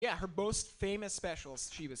yeah, her most famous specials,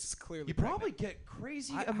 she was clearly You pregnant. probably get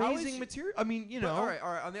crazy, How is amazing she- material. I mean, But all right.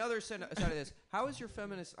 On the other side of this, how is your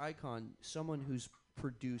feminist icon someone who's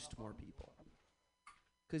produced more people?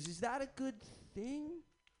 Because is that a good thing?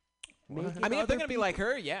 I mean, if other they're gonna be people- like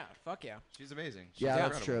her, yeah, fuck yeah. She's amazing. She's Yeah,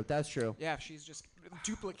 that's incredible. true. That's true. Yeah, if she's just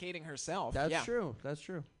duplicating herself. That's yeah. true. That's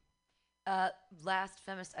true. Last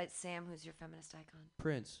feminist, Sam, who's your feminist icon?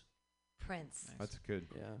 Prince. Prince. Nice. That's good.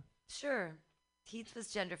 Yeah. Sure. Heath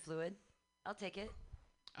was gender fluid. I'll take it.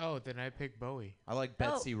 Oh, then I pick Bowie. I like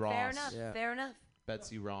Betsy Ross. Fair enough. Yeah. Fair enough.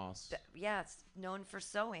 Betsy Ross. Yeah, it's known for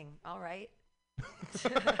sewing. All right.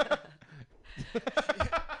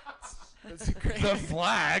 That's great. The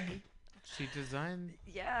flag. She designed.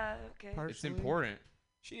 Yeah. Okay. Partially. It's important.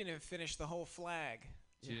 She didn't even finish the whole flag.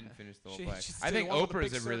 She didn't finish the whole She flag. just I did think one with a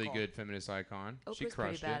Oprah's big a really circle. good feminist icon. She Oprah's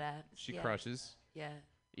crushed pretty it. badass. She Yeah. crushes. Yeah.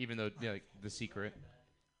 Even though, like, The Secret.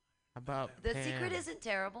 About The Pam. Secret isn't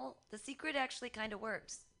terrible. The Secret actually kind of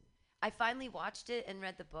works. I finally watched it and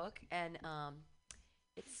read the book, and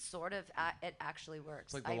it's sort of it actually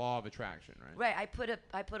works. It's like the law of attraction, right? Right. I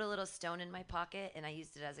put a little stone in my pocket, and I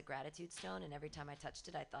used it as a gratitude stone. And every time I touched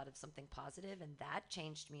it, I thought of something positive, and that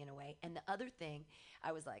changed me in a way. And the other thing,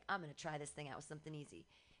 I was like, I'm gonna try this thing out with something easy,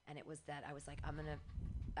 and it was that I was like,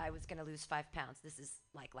 I was gonna lose 5 pounds. This is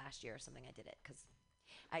like last year or something. I did it because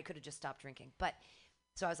I could have just stopped drinking, but.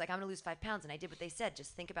 So I was like, I'm gonna lose 5 pounds, and I did what they said.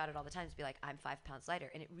 Just think about it all the time. Just be like, I'm 5 pounds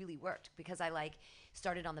lighter, and it really worked because I like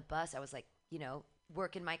started on the bus. I was like,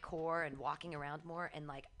 working my core and walking around more, and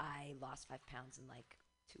like I lost 5 pounds in like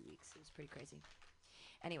 2 weeks. It was pretty crazy.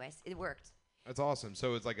 Anyways, it worked. That's awesome.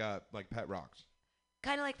 So it's like Pet Rocks.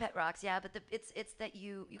 Kind of like Pet Rocks, yeah. But it's that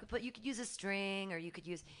you could use a string, or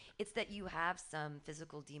it's that you have some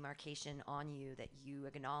physical demarcation on you that you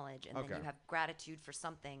acknowledge, and then you have gratitude for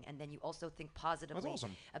something, and then you also think positively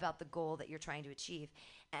about the goal that you're trying to achieve,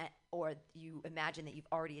 or you imagine that you've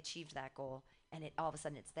already achieved that goal, and all of a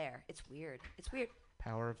sudden it's there. It's weird. It's weird.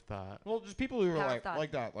 Power of thought. Well, just people who are Power of thought.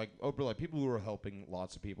 like that, like Oprah, like people who are helping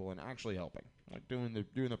lots of people and actually helping, like doing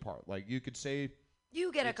the part. Like you could say.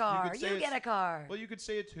 You get a car. You get a car. Well, you could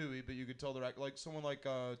say it tooey, but you could tell like someone like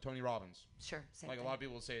Tony Robbins. Sure, same Like thing. a lot of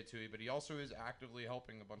people will say it tooey, but he also is actively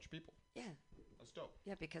helping a bunch of people. Yeah. That's dope.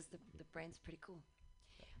 Yeah, because the brain's pretty cool.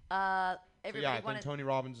 So Everybody yeah, I think Tony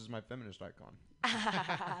Robbins is my feminist icon.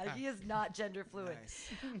 He is not gender fluid.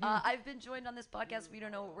 Nice. I've been joined on this podcast. We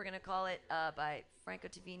don't know what we're going to call it by Franco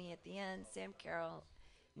Tavini at the end, Sam Carroll,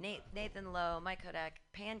 Nathan Lowe, Mike Kodak,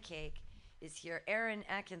 Pancake is here. Aaron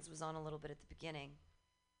Atkins was on a little bit at the beginning.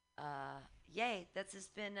 Yay, that's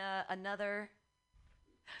just been another.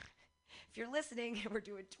 If you're listening, we're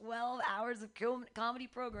doing 12 hours of comedy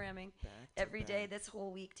programming every day this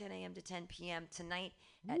whole week, 10 a.m. to 10 p.m. Tonight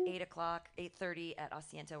at 8 o'clock, 8:30 at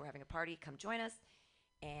Asiento. We're having a party. Come join us.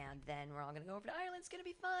 And then we're all going to go over to Ireland. It's going to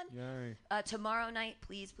be fun. Yay. Tomorrow night,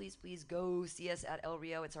 please go see us at El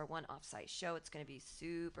Rio. It's our one off-site show. It's going to be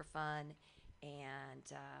super fun. And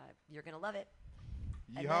you're going to love it.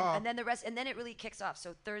 And then the rest, and then it really kicks off.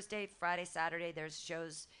 So Thursday, Friday, Saturday, there's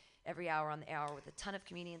shows every hour on the hour with a ton of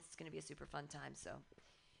comedians. It's going to be a super fun time. So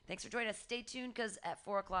thanks for joining us. Stay tuned because at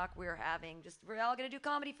 4 o'clock we're all going to do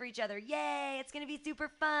comedy for each other. Yay! It's going to be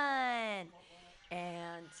super fun.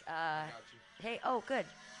 And hey, oh, good.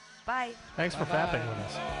 Bye. Thanks for fapping with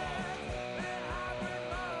us.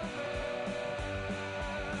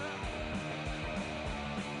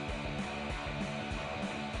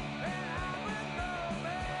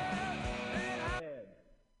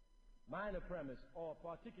 Minor premise or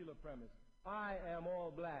particular premise. I am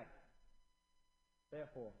all black.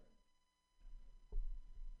 Therefore.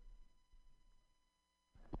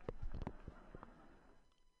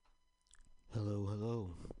 Hello, hello.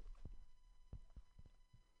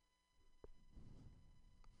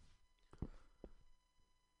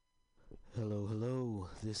 Hello, hello.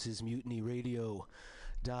 This is MutinyRadio.fm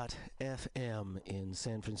in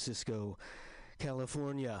San Francisco,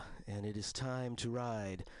 California, and it is time to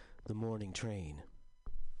ride the morning train.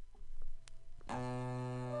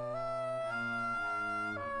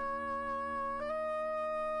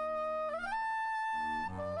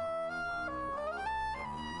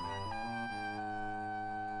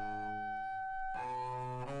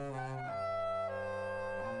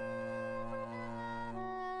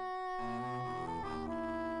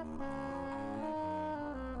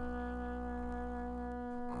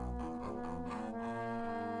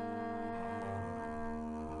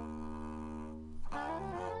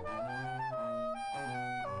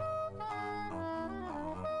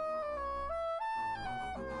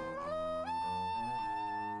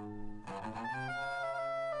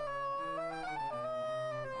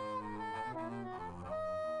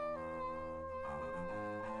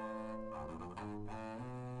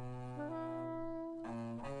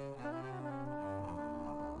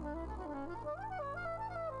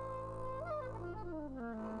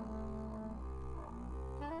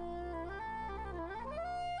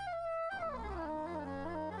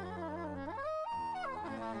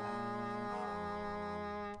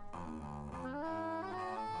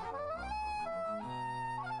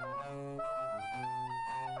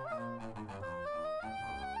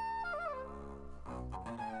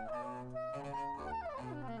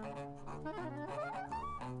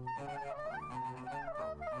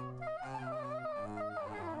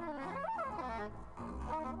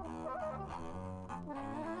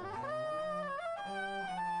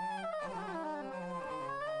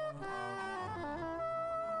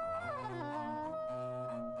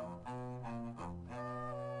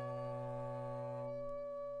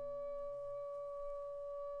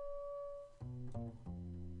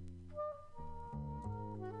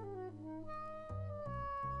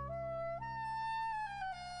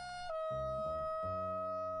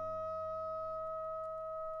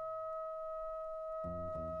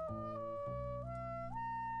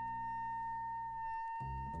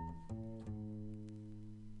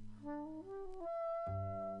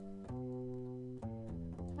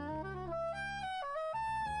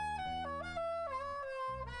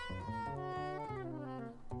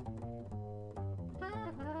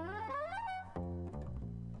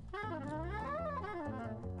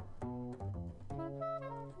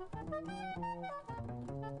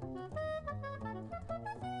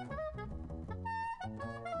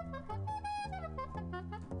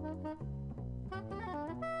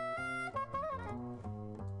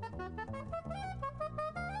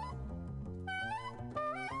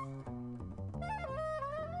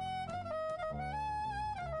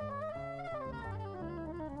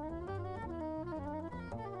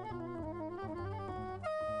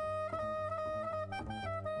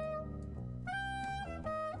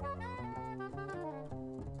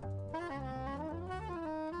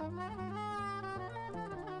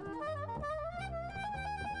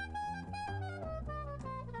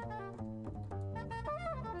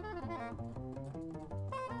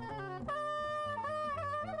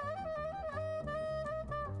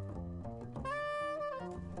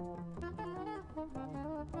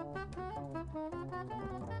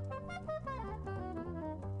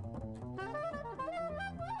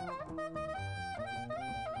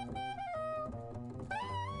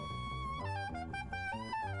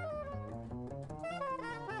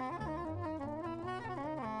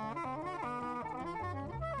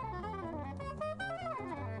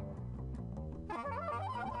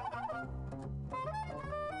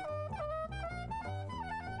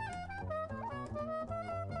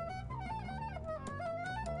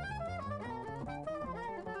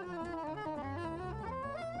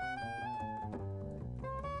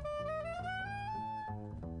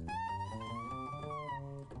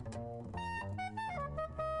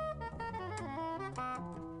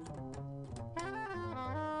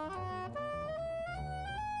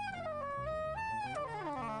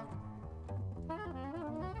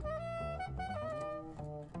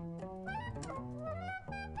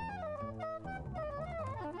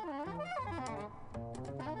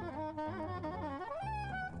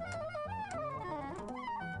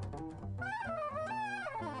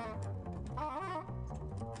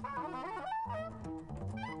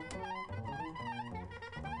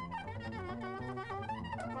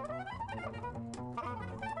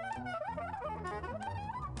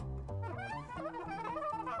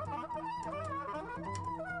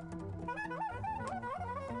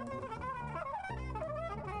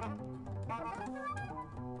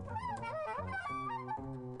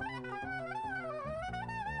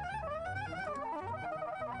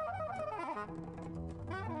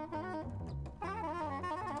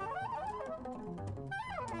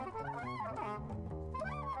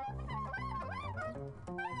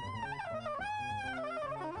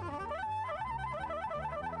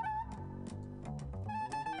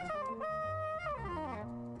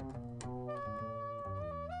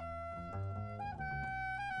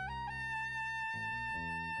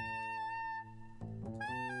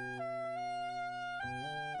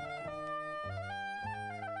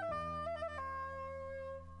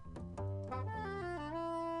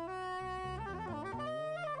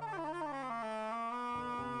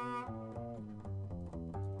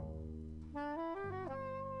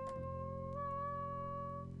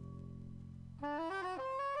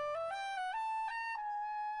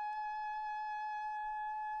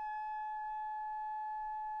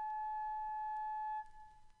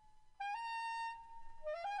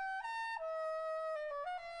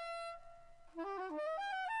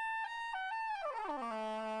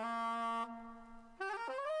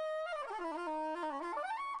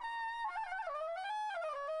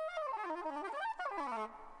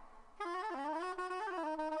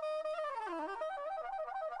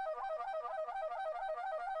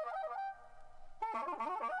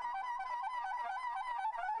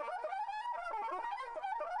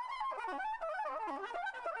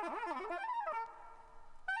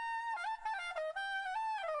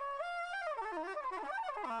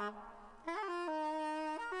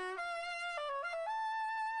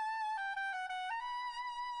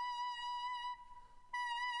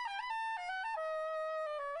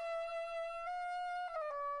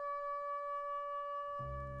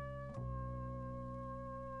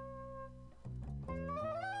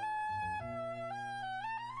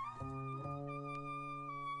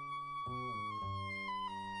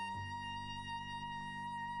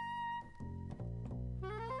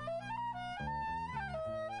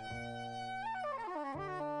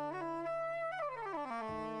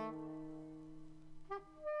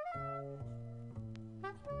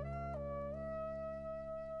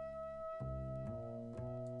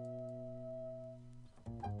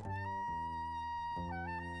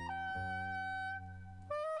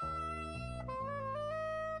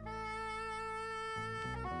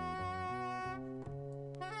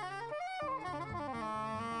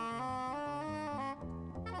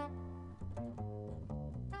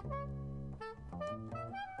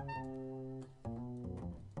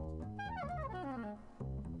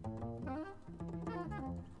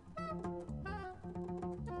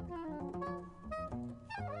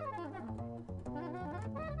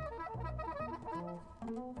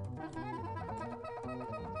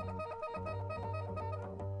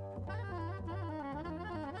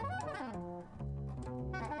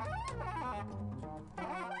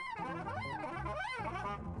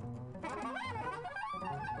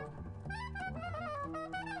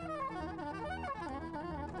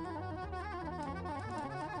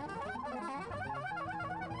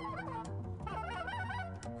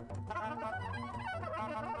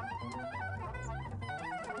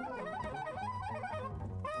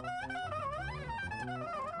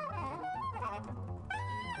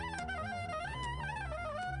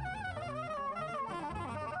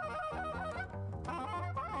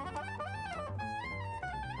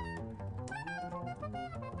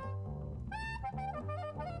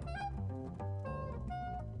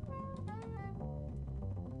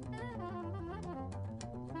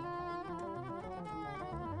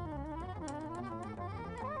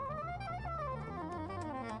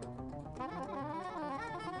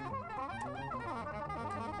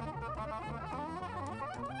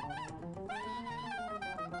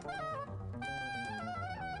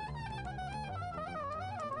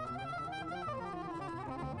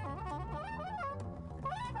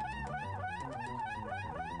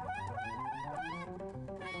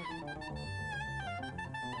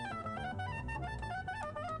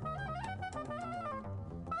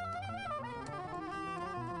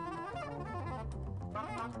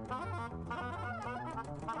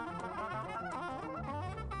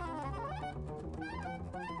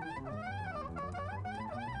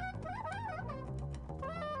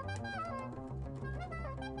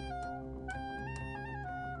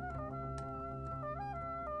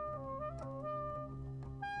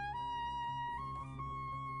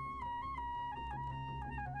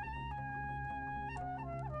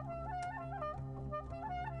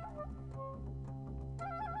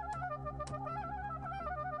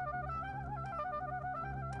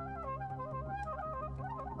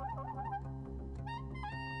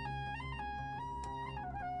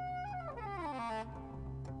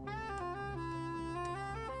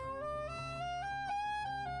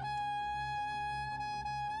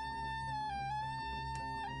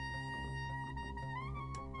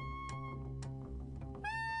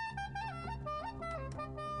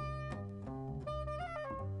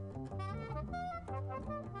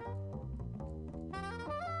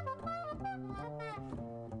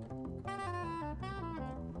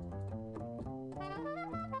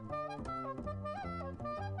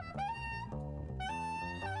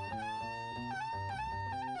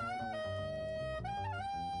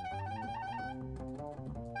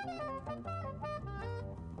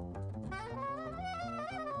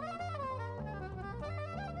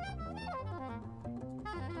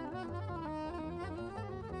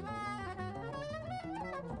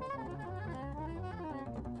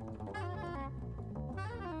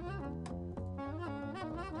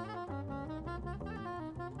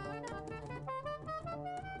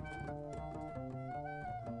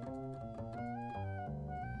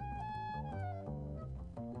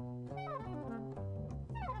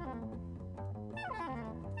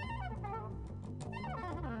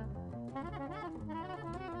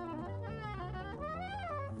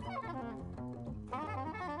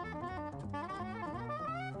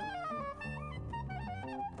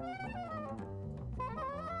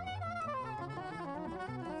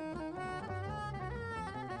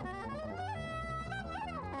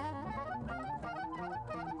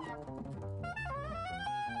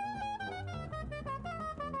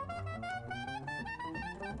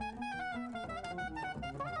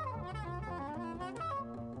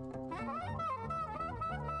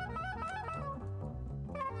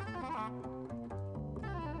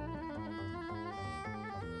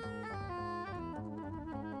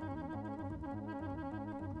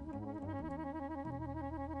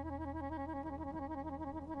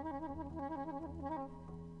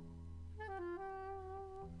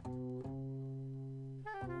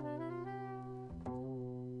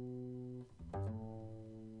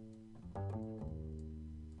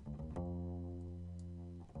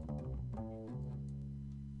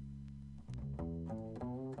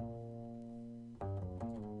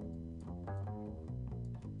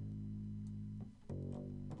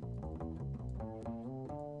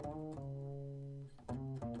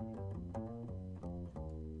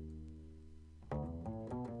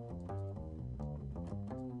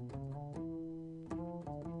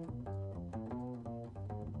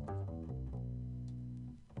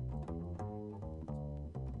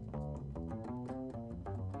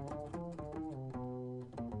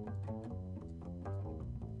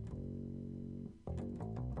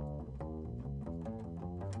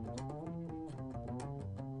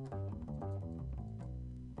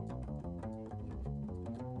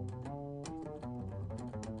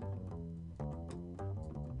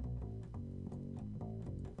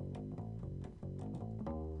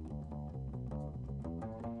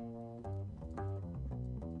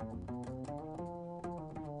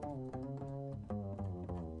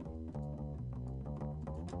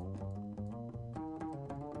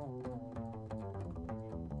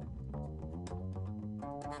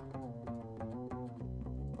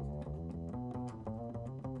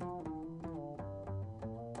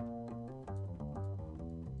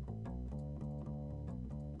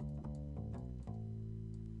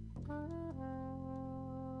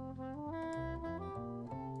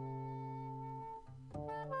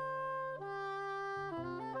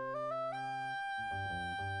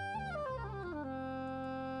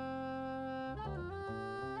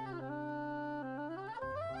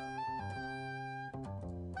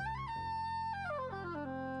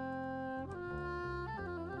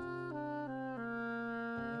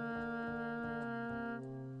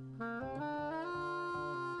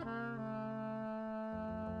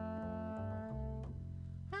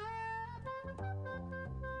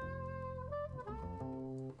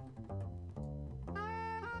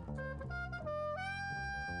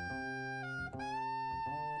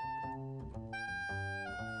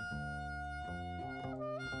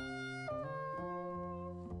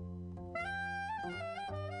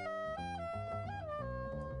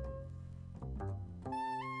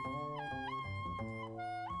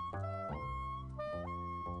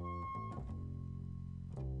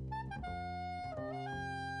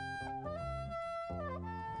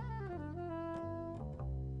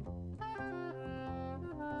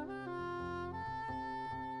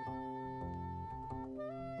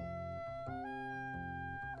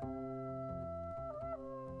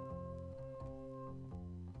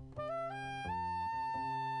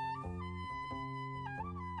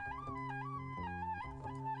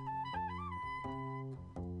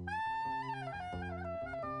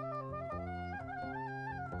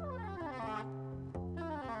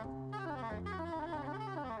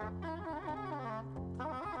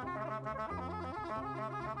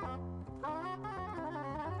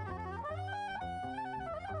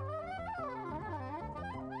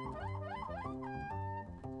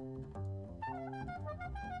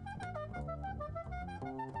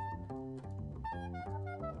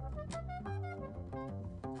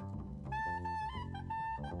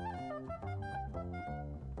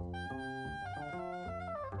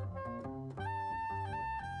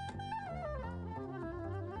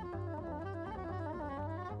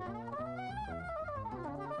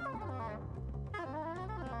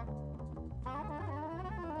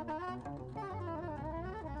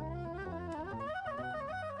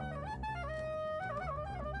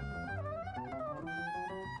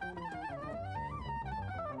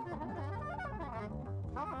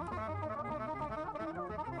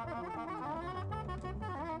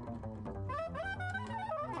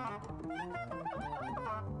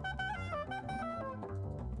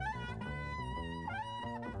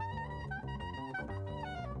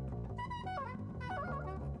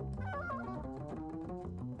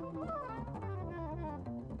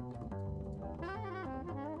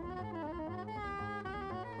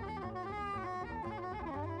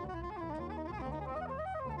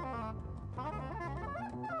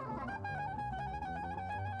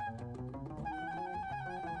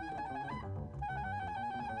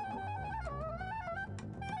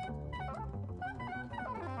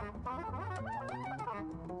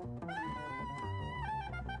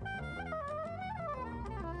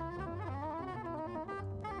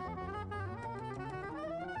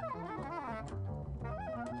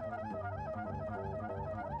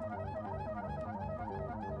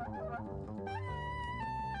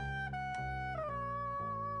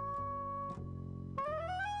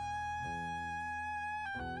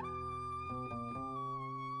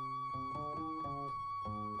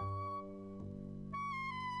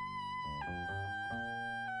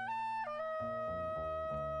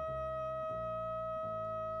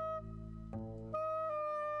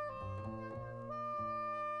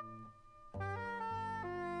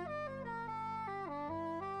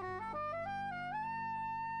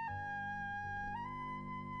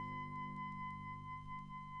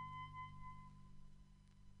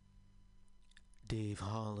 Dave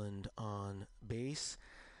Holland on bass,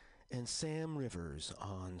 and Sam Rivers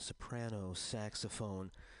on soprano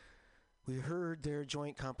saxophone. We heard their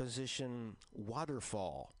joint composition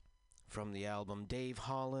Waterfall from the album Dave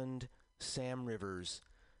Holland, Sam Rivers,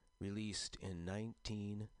 released in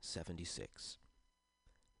 1976.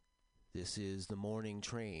 This is The Morning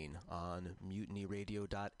Train on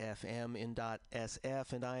MutinyRadio.fm and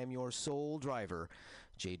 .sf, and I am your sole driver,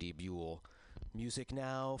 J.D. Buell. Music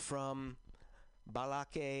now from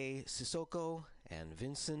Balake Sissoko and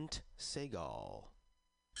Vincent Segal.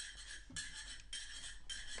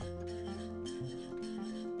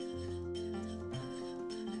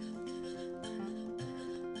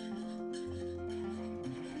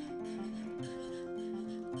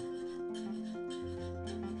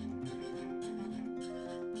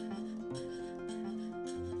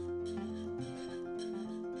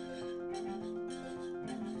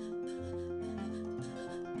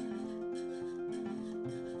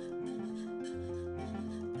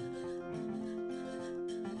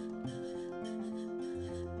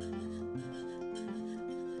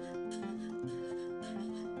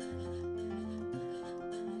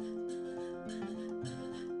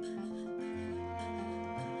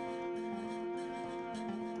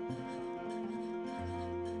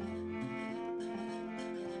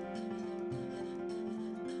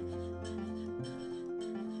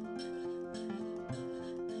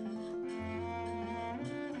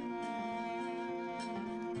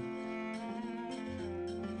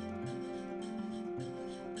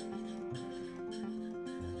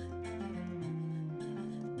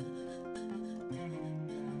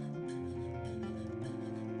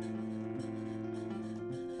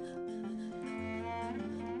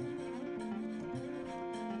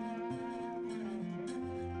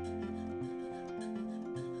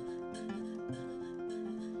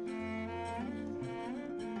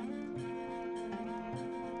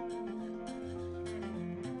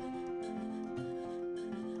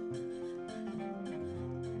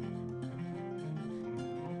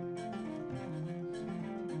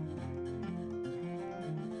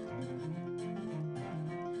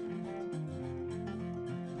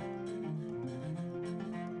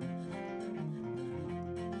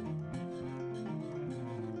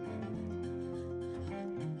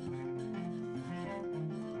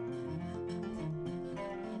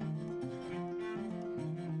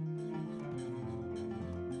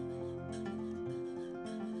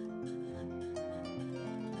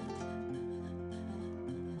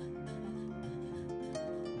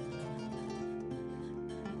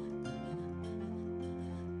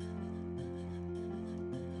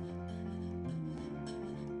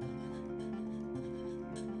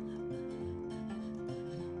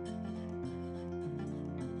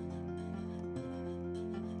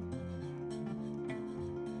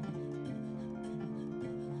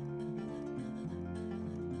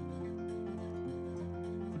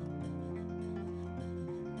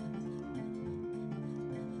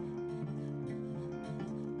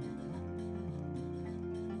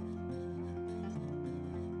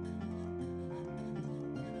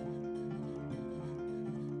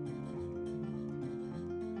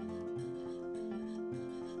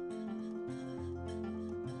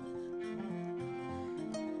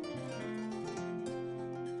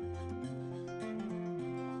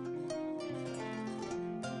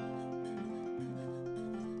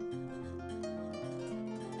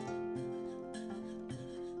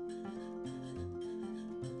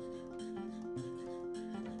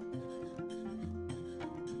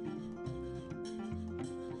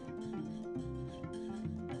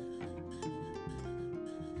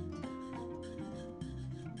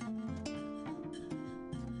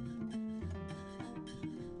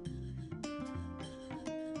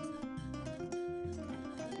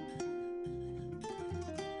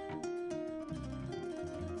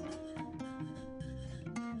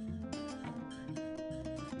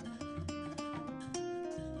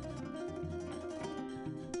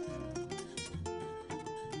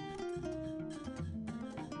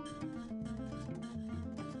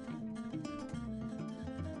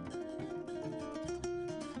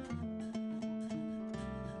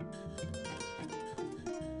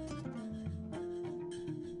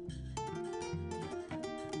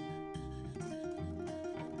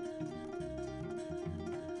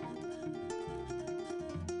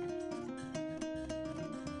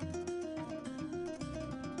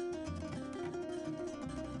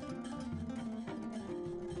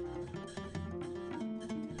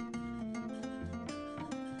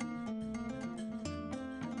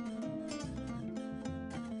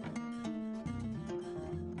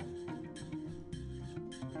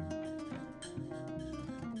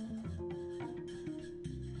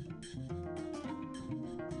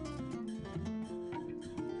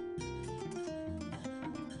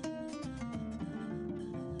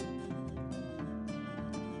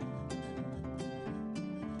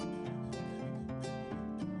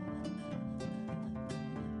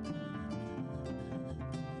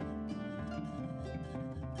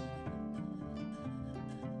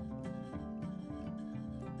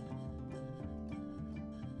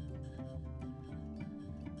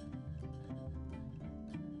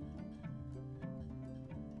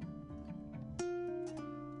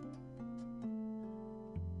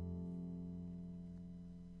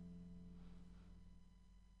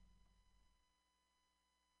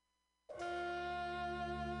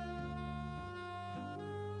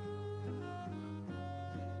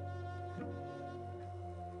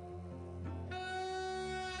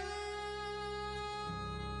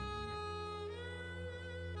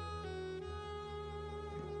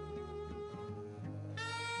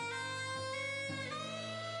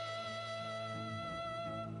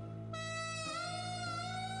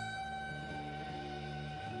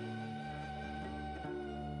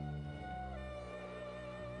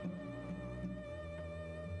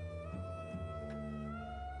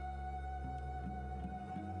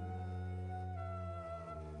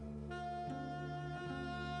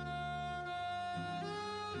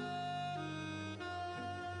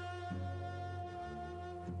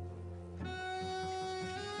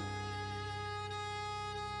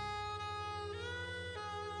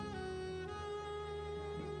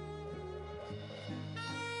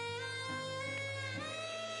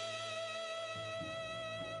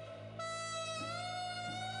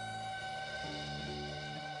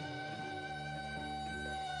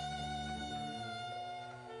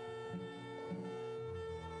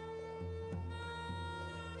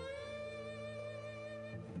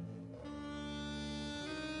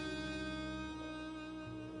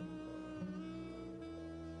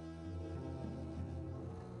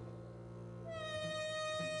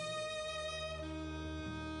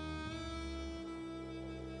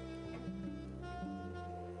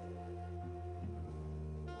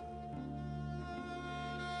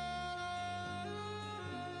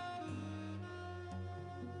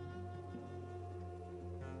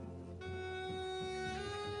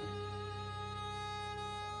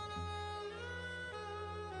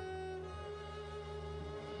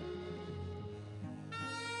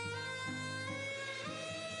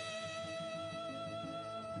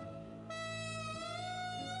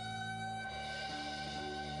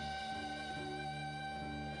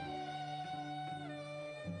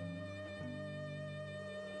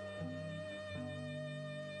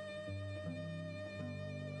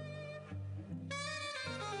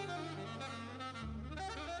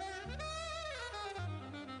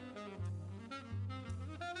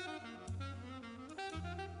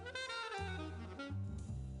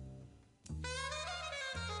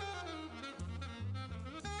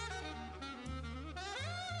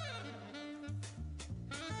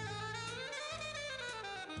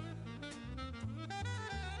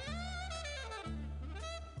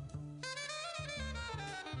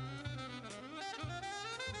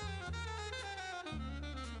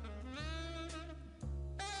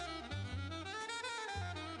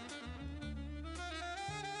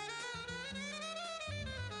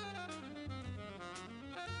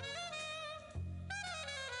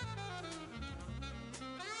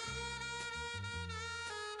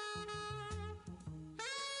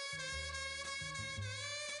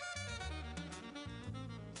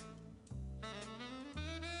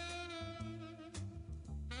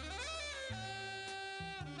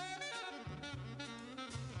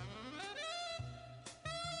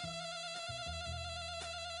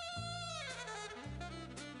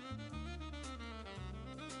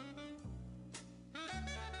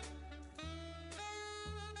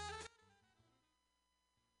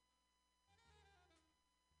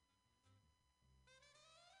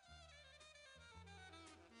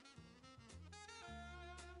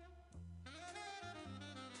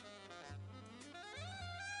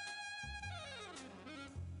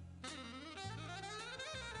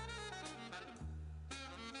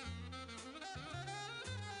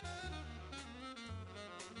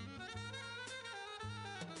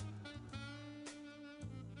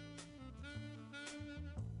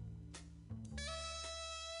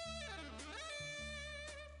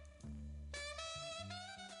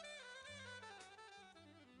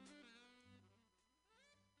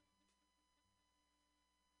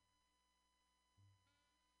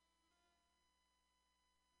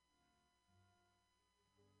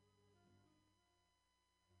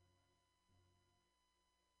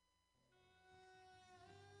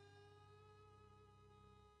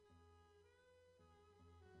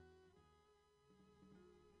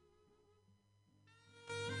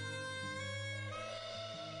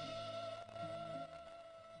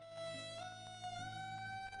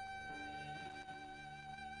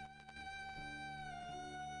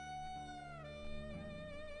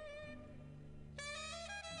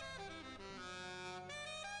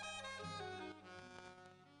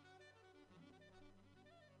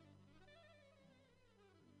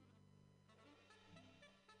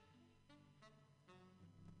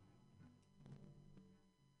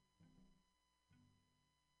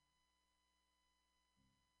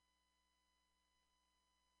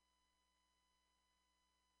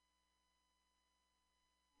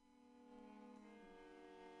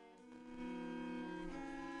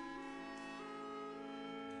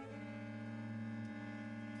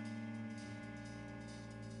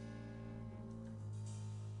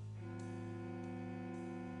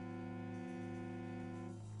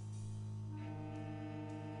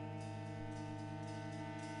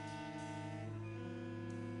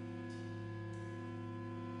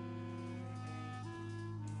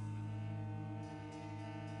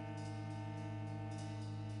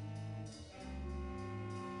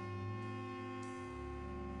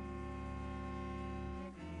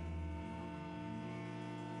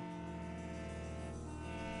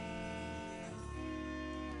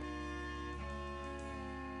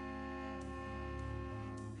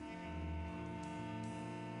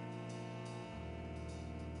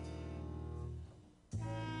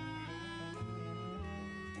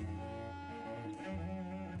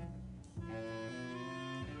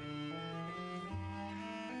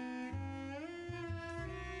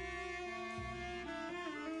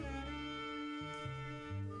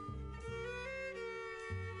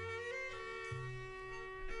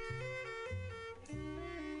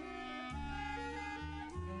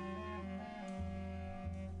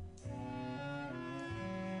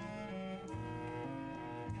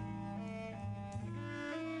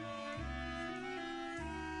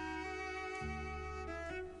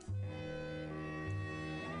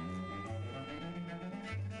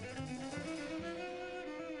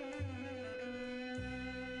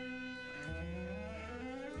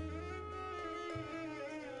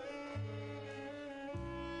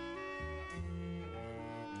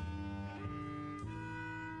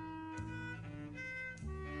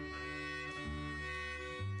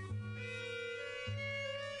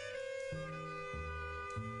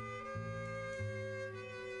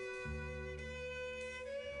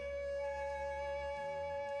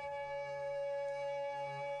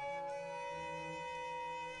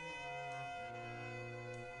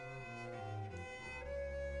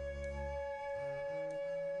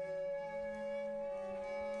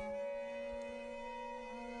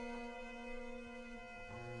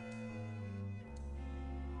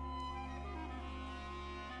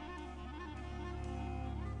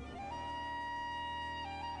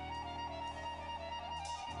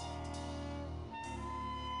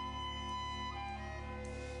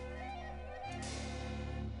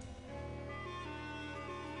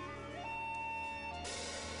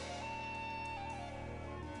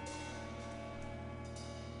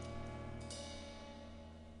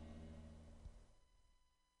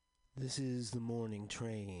 This is the morning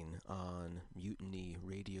train on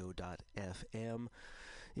MutinyRadio.fm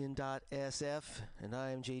in .sf, and I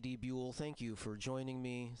am J.D. Buell. Thank you for joining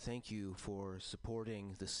me. Thank you for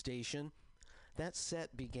supporting the station. That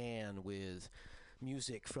set began with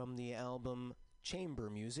music from the album Chamber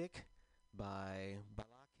Music by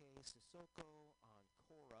Balake Sissoko on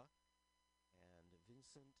kora and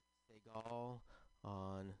Vincent Segal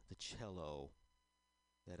on the cello.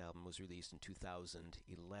 That album was released in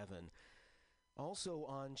 2011. Also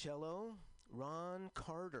on cello, Ron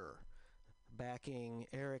Carter, backing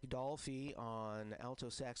Eric Dolphy on alto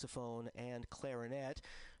saxophone and clarinet,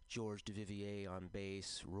 George DeVivier on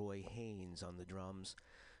bass, Roy Haynes on the drums.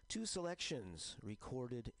 Two selections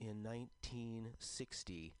recorded in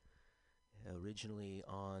 1960, originally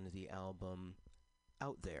on the album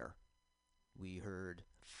Out There. We heard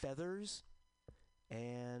Feathers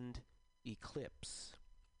and Eclipse.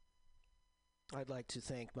 I'd like to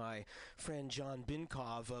thank my friend John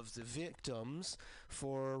Binkov of The Victims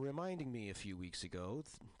for reminding me a few weeks ago,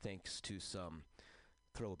 thanks to some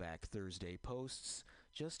Throwback Thursday posts,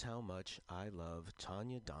 just how much I love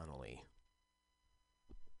Tanya Donnelly.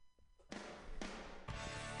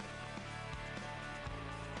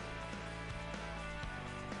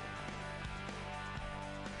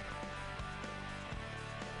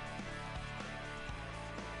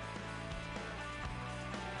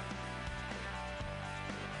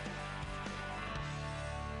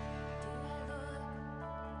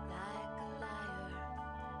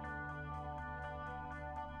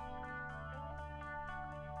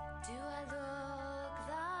 Do I look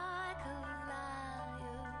like a liar to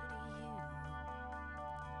you?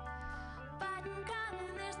 Button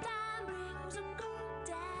calling, there's time rings and gold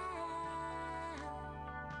down.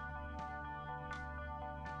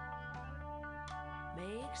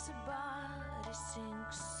 Makes a body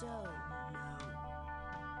sink so low.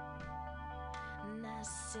 And I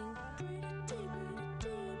sink pretty deep, pretty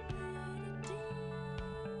deep, pretty deep.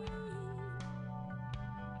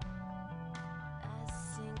 I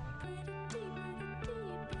sink pretty deep, pretty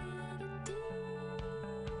deep, pretty deep.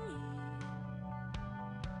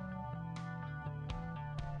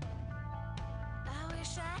 I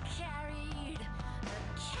wish I carried a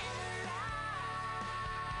camera.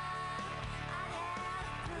 I'd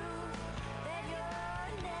have proof that you're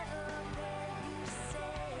never where you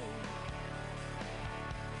say.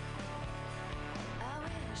 I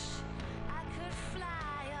wish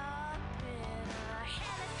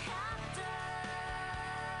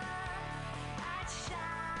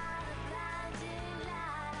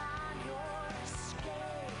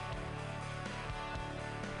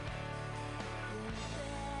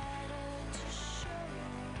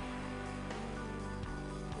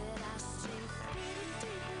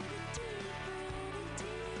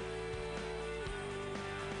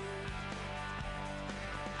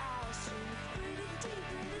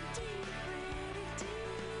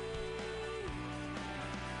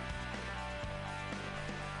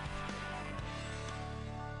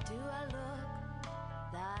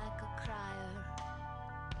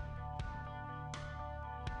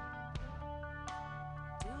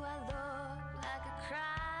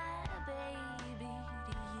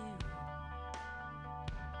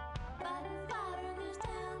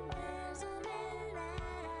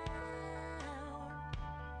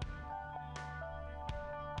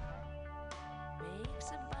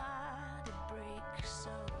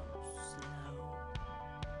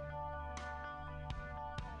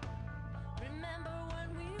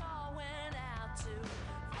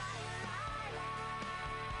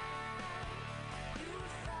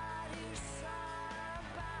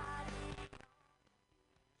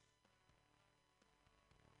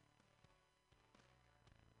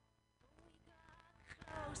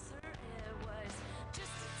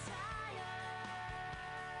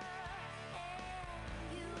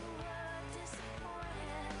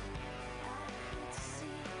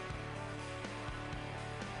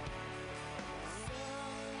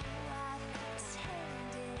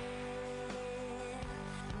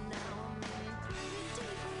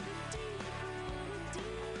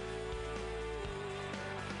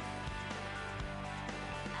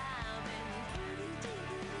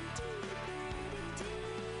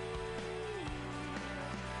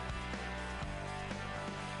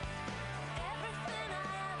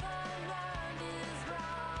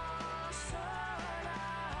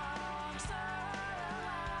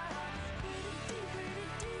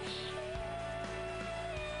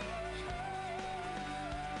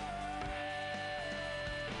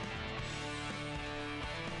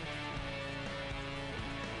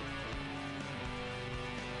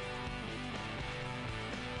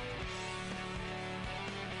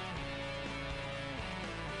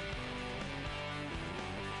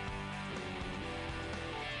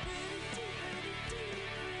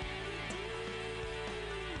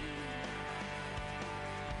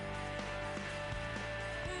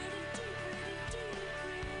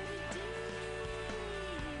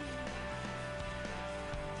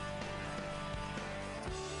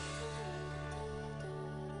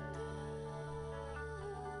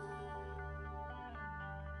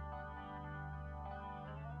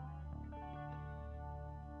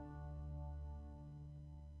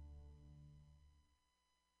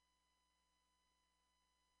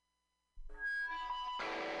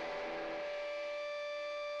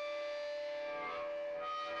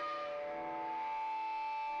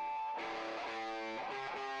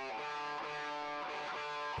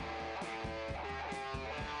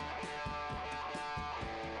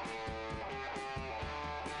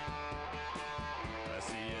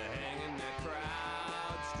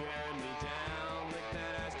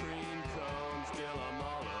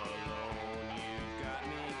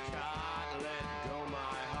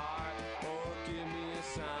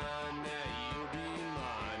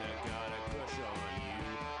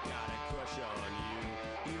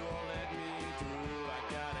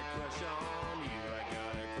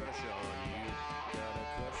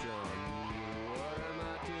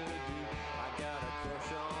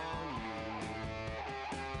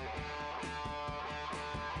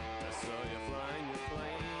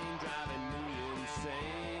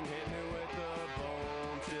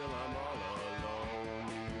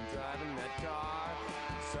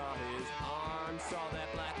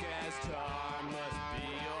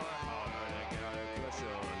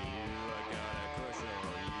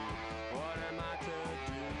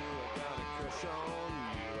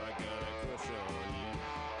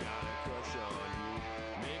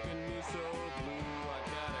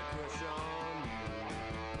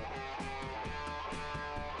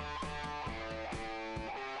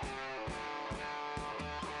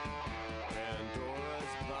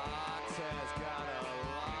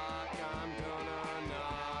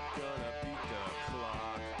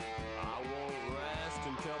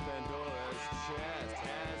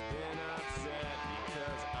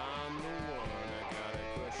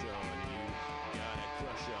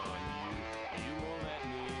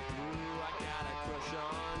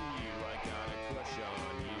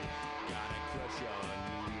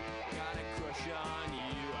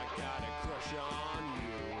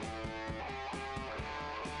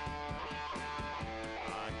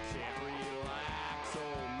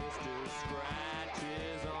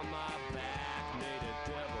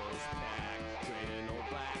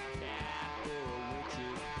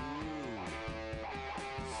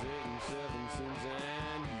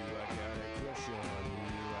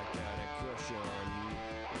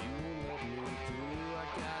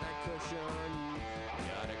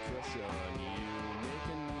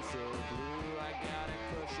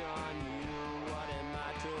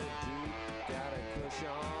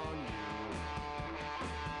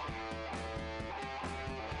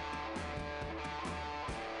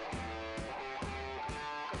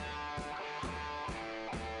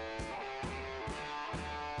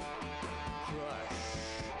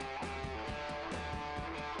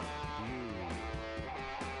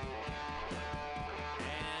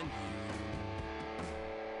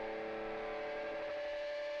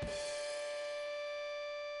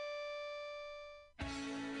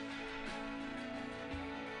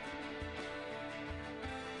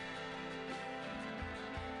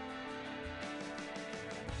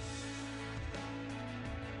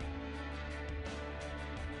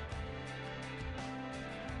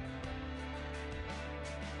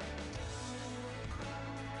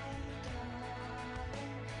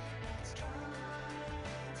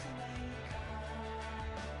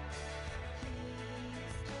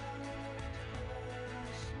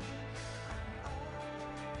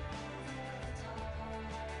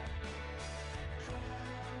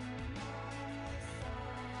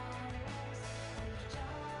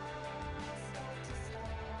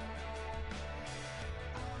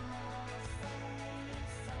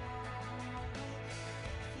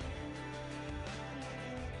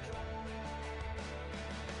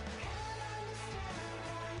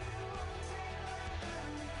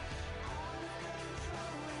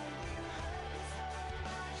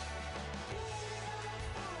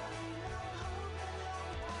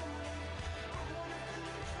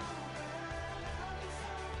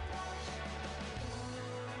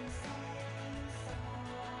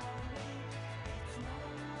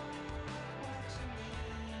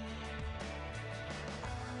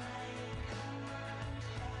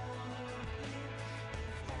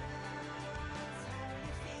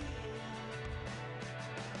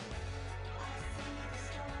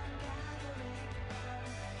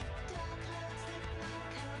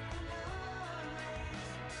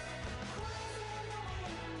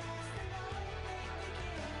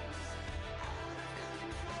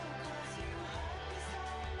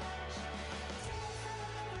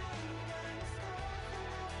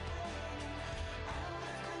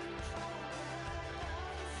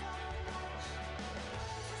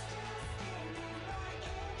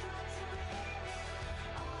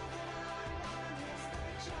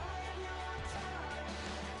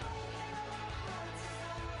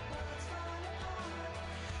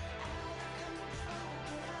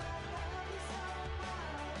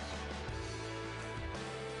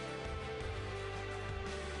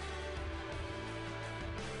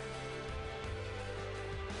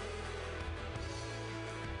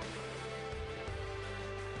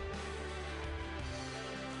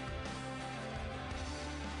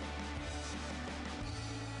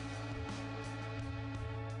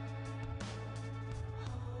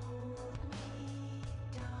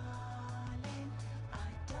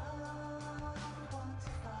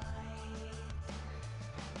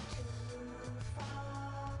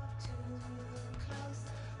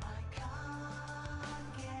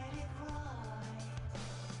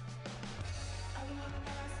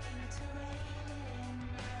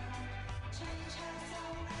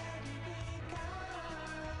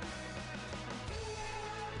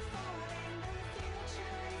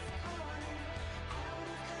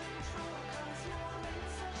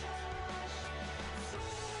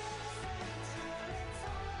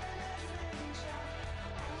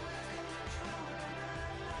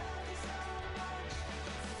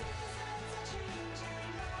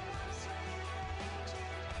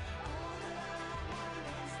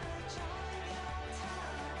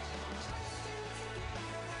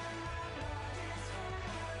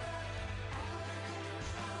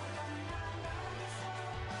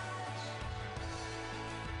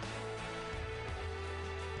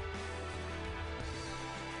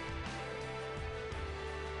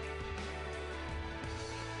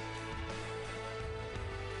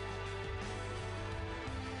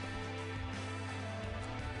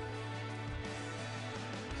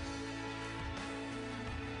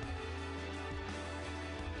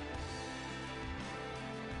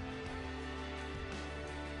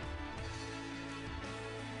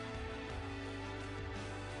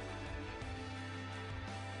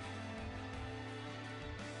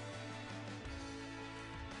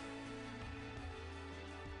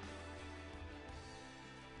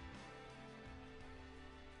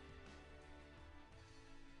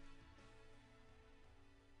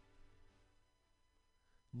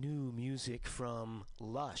new music from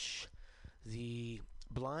Lush. The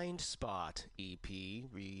Blind Spot EP,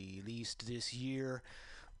 released this year,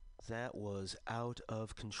 that was Out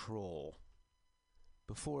of Control.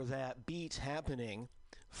 Before that, Beat Happening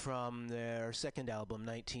from their second album,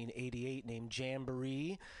 1988, named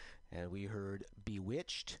Jamboree, and we heard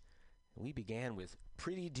Bewitched. We began with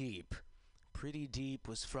Pretty Deep. Pretty Deep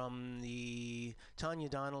was from the Tanya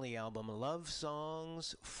Donnelly album Love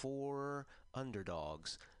Songs for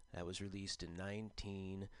Underdogs. That was released in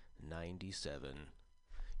 1997.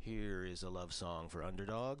 Here is a love song for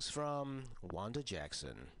underdogs from Wanda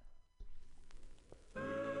Jackson.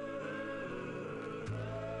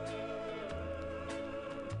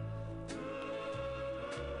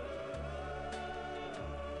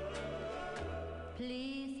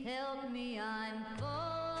 Please help me, I'm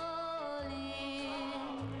falling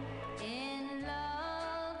in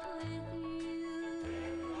love with you.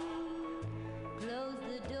 Close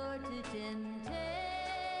the door to temptation.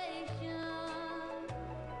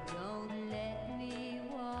 Don't let me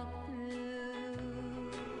walk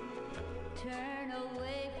through. Turn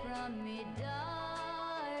away from me,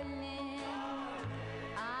 darling.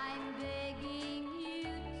 I'm begging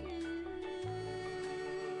you to.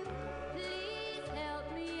 Please help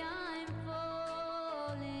me, I'm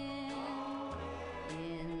falling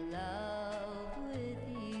in love with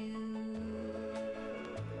you.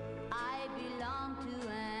 I belong to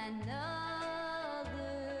another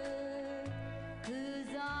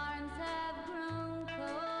whose arms have grown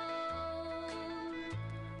cold,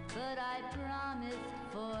 but I promise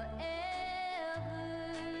forever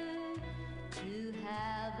to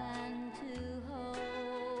have and to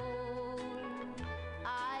hold.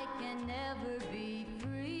 I can never be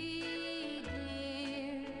free,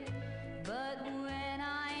 dear, but when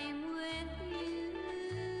I'm with you,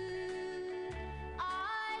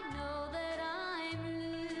 I know that I'm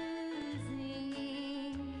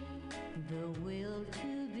losing the will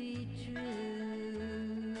to be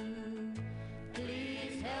true.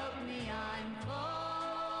 Please help me, I'm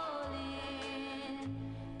falling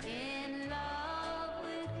in love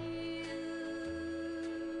with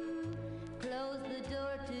you. Close the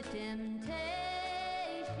door to temptation.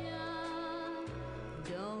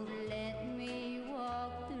 Don't let me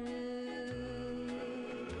walk through.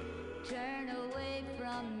 Turn away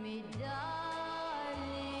from me,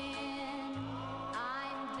 darling.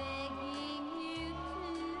 I'm begging you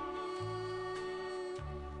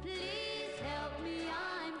to. Please help me,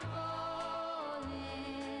 I'm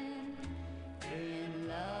falling in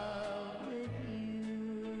love with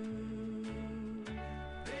you.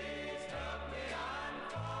 Please help me, I'm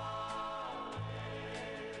falling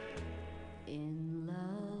in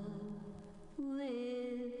love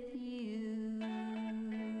with you.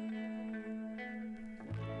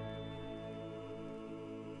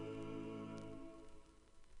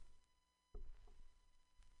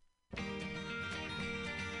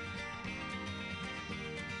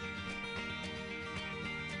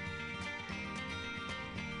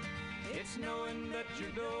 It's knowing that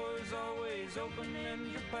your door's always open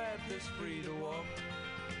and your path is free to walk.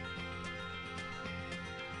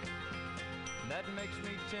 That makes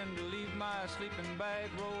me tend to leave my sleeping bag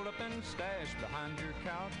rolled up and stashed behind your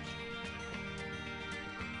couch.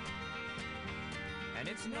 And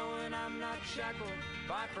it's knowing I'm not shackled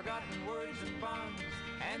by forgotten words and bonds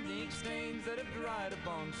and the ink stains that have dried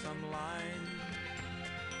upon some line.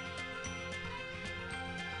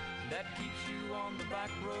 That keeps you on the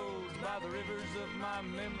back roads by the rivers of my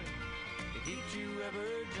memory. It keeps you ever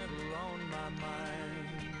gentle on my mind.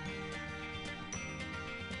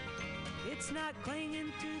 It's not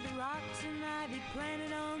clinging to the rocks and ivy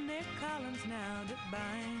planted on their columns now that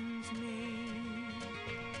binds me,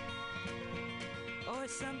 or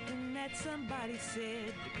something that somebody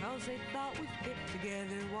said because they thought we fit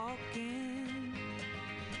together walking.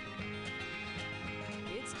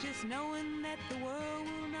 It's just knowing that the world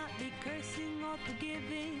will not be cursing or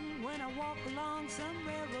forgiving when I walk along some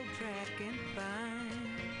railroad track and find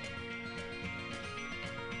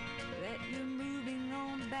that you're moving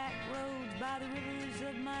on the back roads by the rivers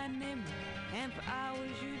of my memory, and for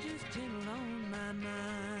hours you're just gentle on my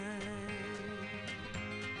mind.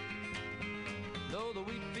 Though the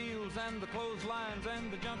wheat fields and the clotheslines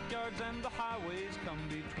and the junkyards and the highways come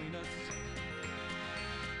between us,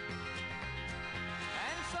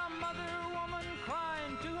 and some other woman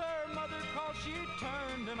crying to her mother 'cause she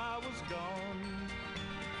turned and I was gone,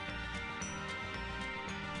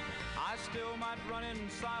 I still might run in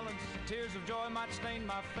silence, tears of joy might stain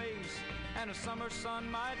my face, and a summer sun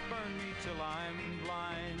might burn me till I'm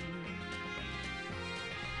blind.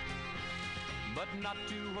 but not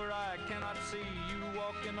to where I cannot see you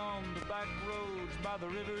walking on the back roads by the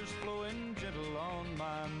rivers flowing gentle on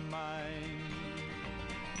my mind.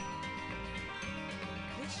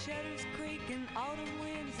 The shutters creak and autumn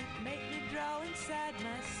winds that make me draw inside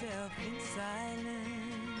myself in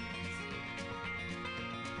silence.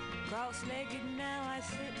 Cross-legged now I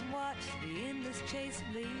sit and watch the endless chase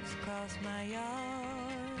of leaves across my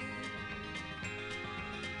yard.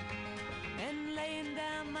 And laying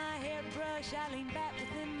down my hairbrush, I lean back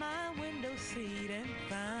within my window seat and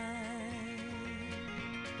find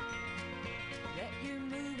that you're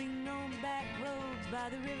moving on back roads by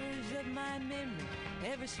the rivers of my memory,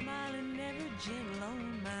 ever smiling, ever gentle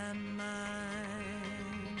on my mind.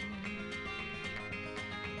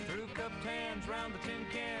 Through cupped hands round the tin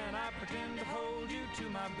can, I pretend to hold you to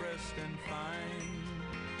my breast and find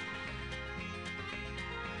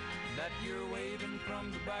that you're waving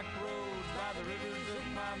from the back roads by the rivers of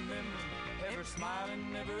my memory, ever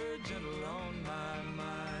smiling, ever gentle on my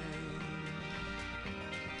mind.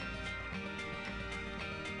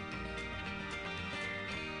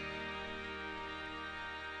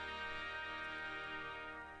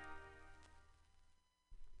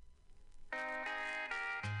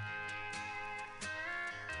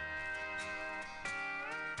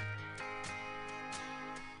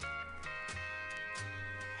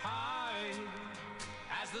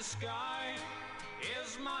 The sky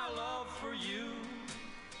is my love for you,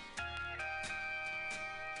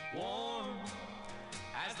 warm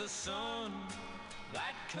as the sun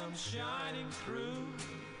that comes shining through,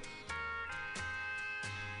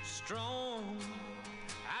 strong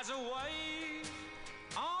as a wave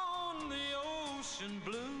on the ocean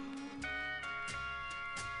blue.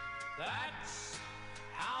 That's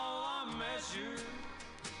how I measure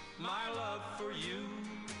my love for you.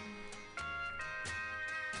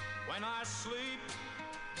 When I sleep,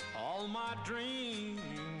 all my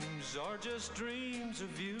dreams are just dreams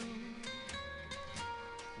of you.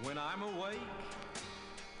 When I'm awake,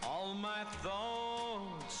 all my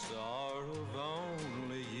thoughts are of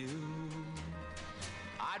only you.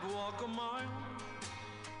 I'd walk a mile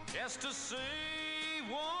just to see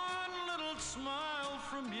one little smile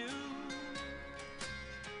from you.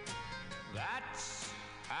 That's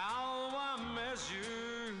how I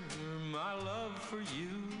measure my love for you.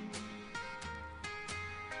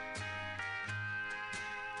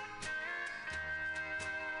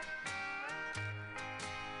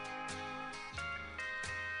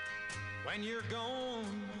 When you're gone,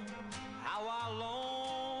 how I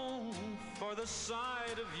long for the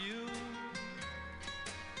sight of you.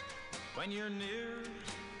 When you're near,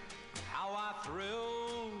 how I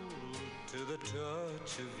thrill to the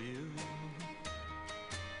touch of you.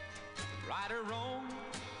 Right or wrong,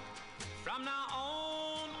 from now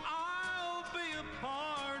on I'll be a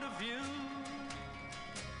part of you.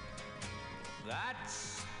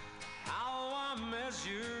 That's how I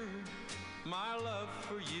measure my love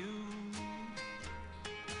for you.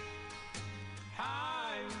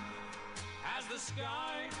 High as the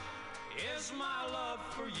sky is my love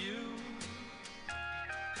for you,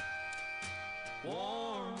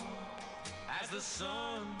 warm as the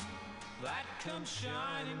sun that comes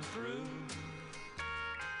shining through,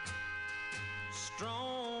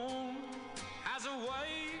 strong as a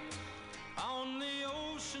wave on the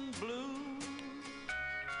ocean blue.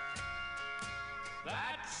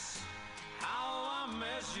 That's how I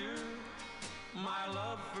measure my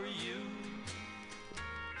love for you.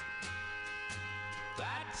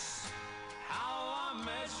 That's how I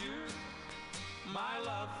measure my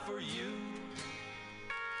love for you.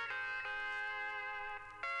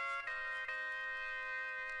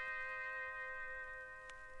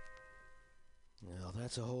 Well,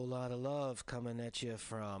 that's a whole lot of love coming at you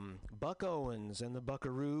from Buck Owens and the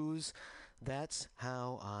Buckaroos. That's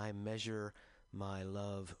how I measure my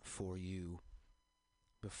love for you.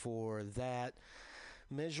 Before that,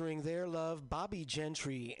 measuring their love, Bobby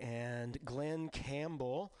Gentry and Glenn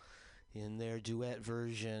Campbell in their duet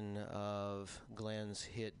version of Glenn's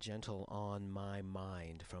hit Gentle on My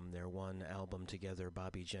Mind from their one album together,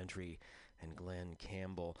 Bobby Gentry and Glenn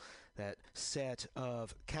Campbell. That set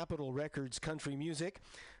of Capitol Records country music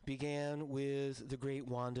began with the great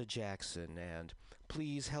Wanda Jackson and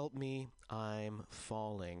Please Help Me, I'm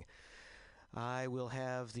Falling. I will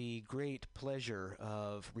have the great pleasure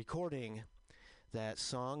of recording that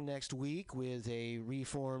song next week with a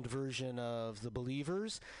reformed version of The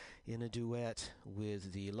Believers in a duet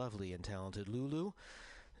with the lovely and talented Lulu,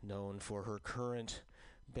 known for her current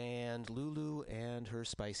band Lulu and her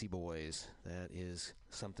Spicy Boys. That is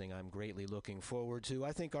something I'm greatly looking forward to.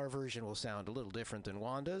 I think our version will sound a little different than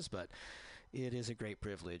Wanda's, but It is a great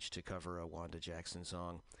privilege to cover a Wanda Jackson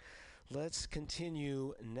song. Let's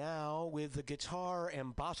continue now with the guitar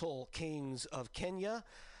and bottle kings of Kenya,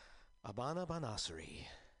 Abana Banasari.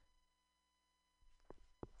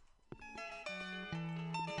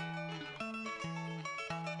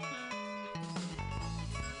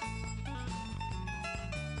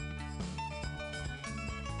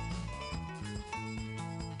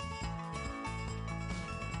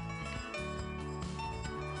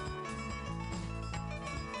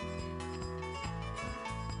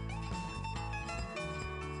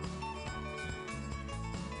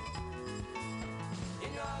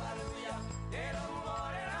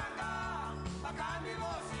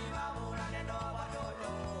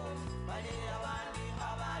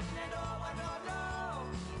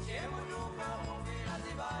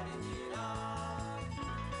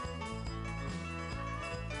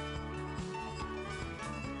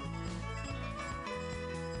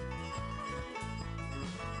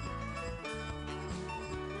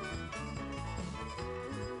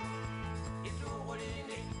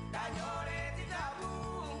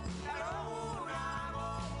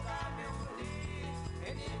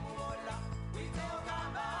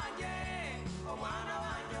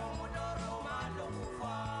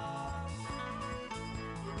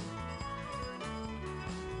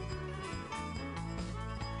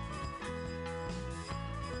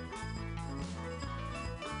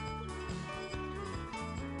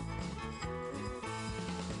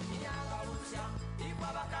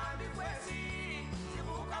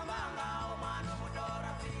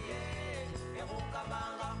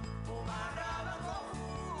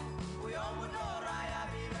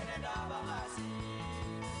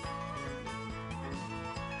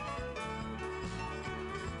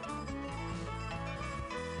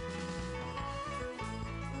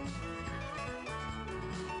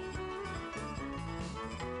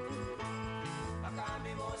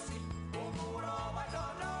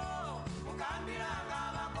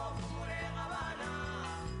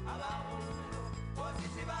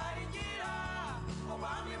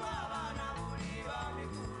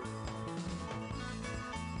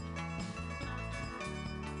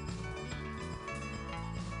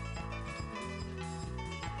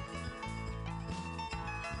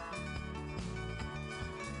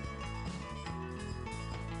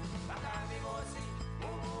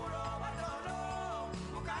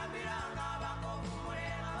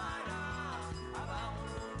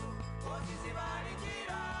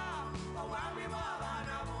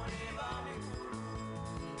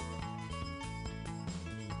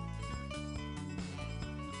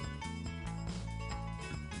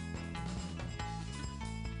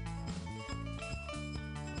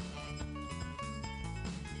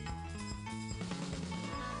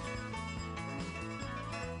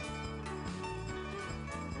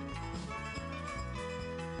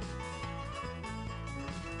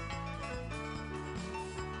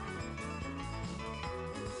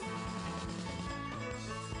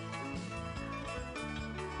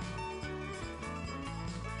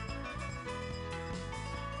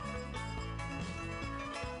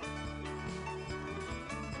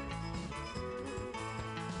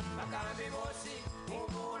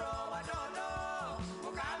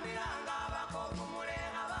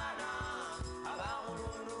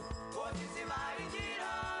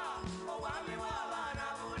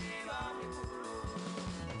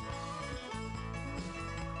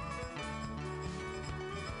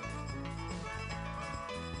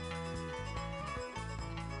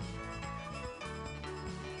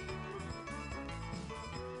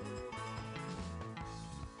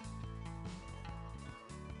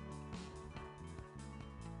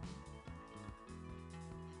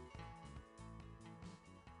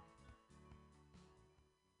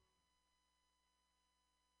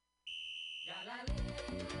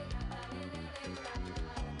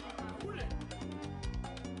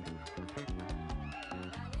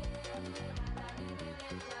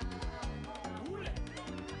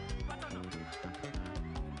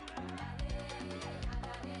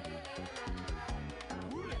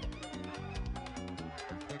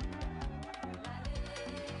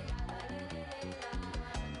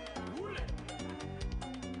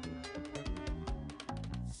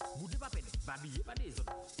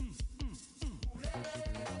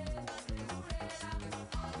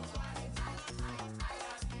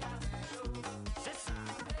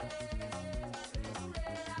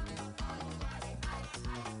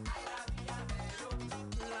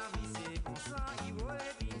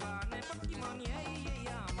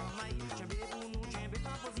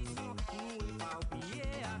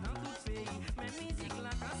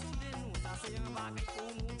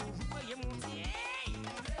 Hey!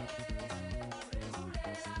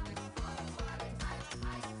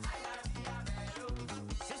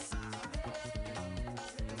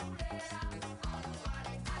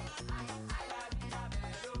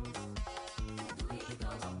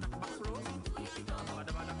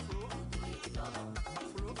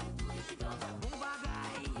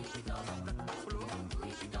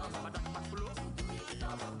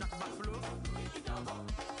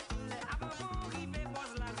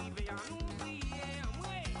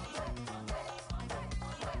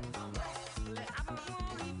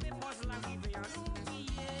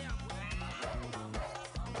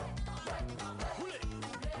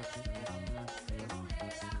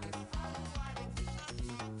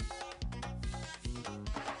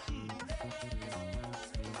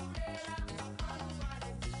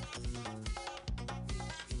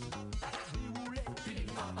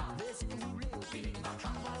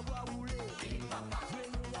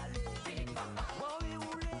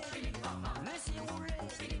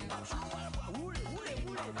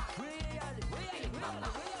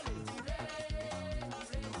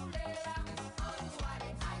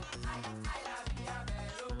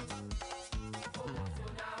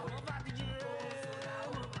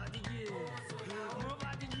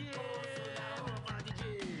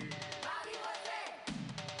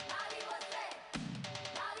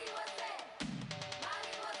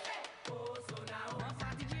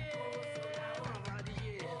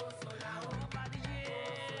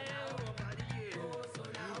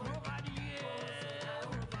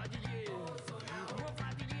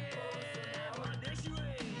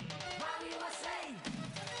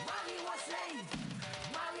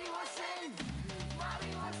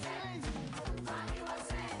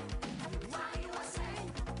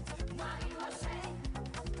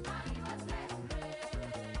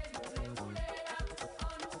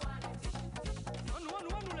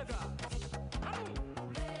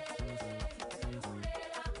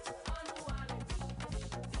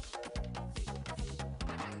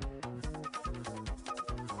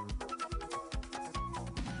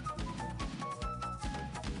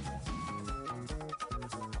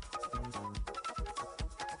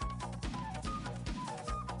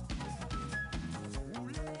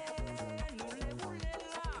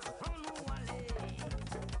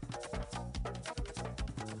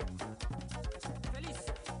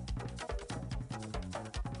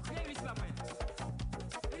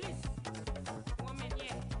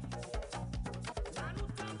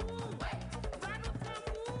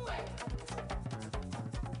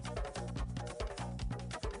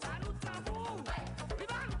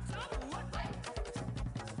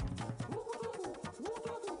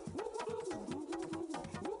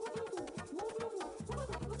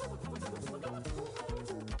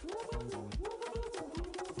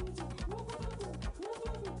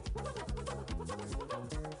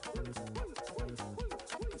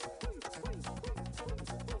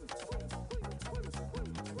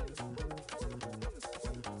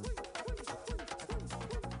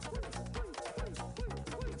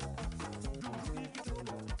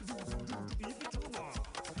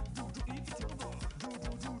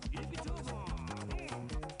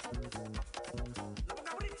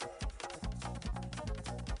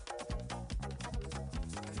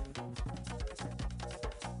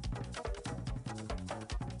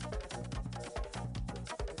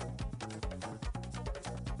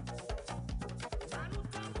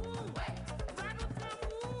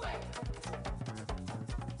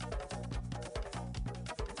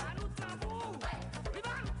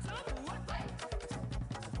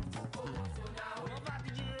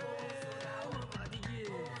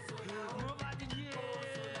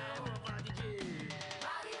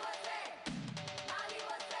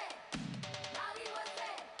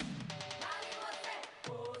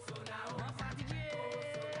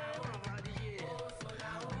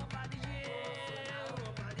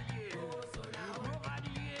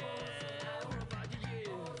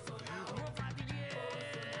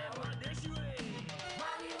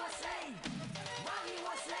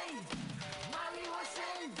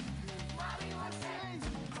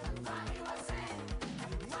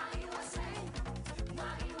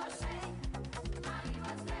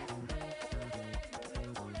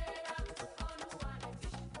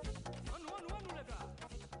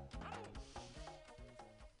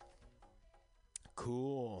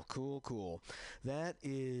 Cool. That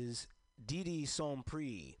is Didi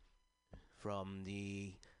Saint-Prix from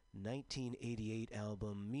the 1988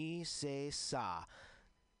 album Mi C'est Ça.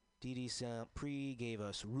 Didi Saint-Prix gave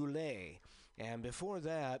us Roulé. And before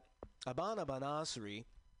that, Abana Banasri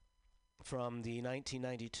from the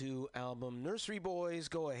 1992 album Nursery Boys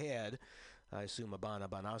Go Ahead. I assume Abana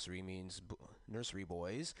Banasri means Nursery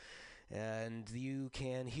Boys. And you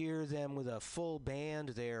can hear them with a full band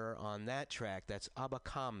there on that track. That's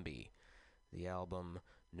Abakambi, the album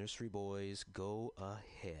Nursery Boys Go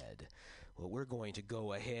Ahead. Well, we're going to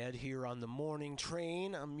go ahead here on the morning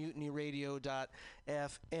train on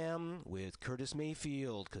MutinyRadio.fm with Curtis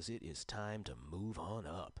Mayfield, because it is time to move on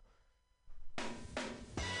up.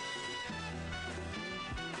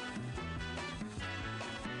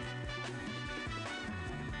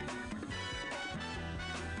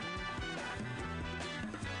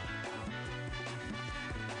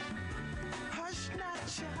 Hush not,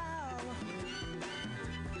 child,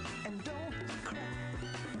 and don't cry.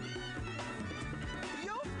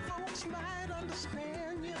 Your folks might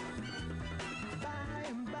understand you by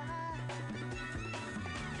and by.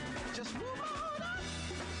 Just move on up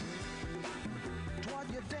toward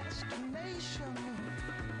your destination.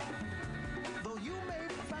 Though you may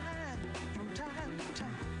find from time to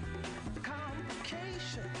time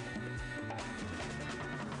complication.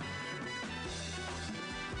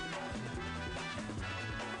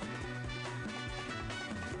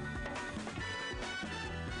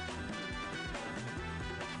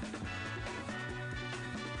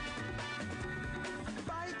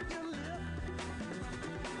 Bite your lip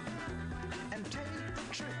and take the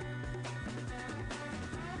trip.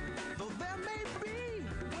 Though there may be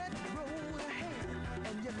wet road ahead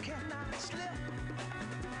and you cannot slip,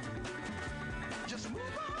 just move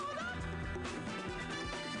on up.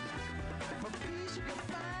 For peace you'll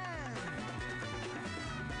find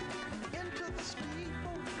into the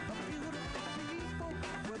steeple of beautiful people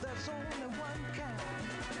where there's only one kind.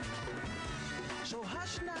 So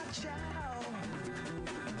hush not, child,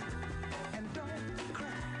 and don't cry.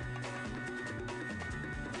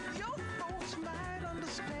 Your folks might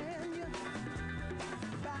understand you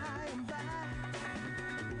by and by.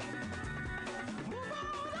 Move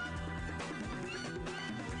on up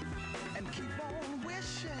and keep on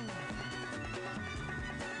wishing.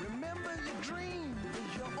 Remember your dream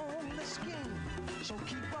is your only scheme, so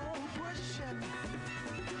keep on pushing.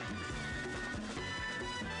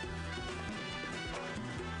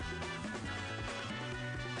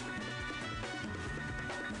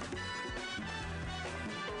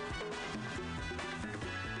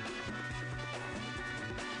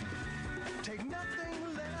 Take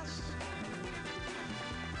nothing less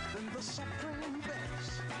than the supreme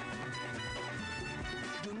best.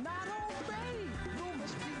 Do not obey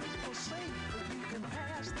rumors people say, but you can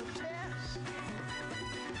pass the test.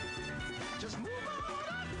 Just move on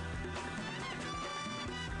up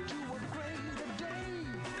to a greater day.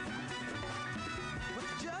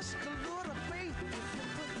 With just a little faith, if you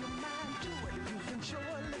put your mind to it, you can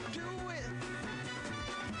surely do it.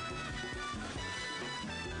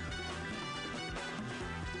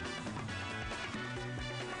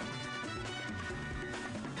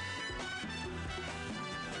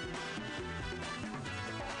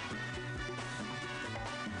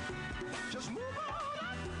 Just move on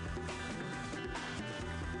up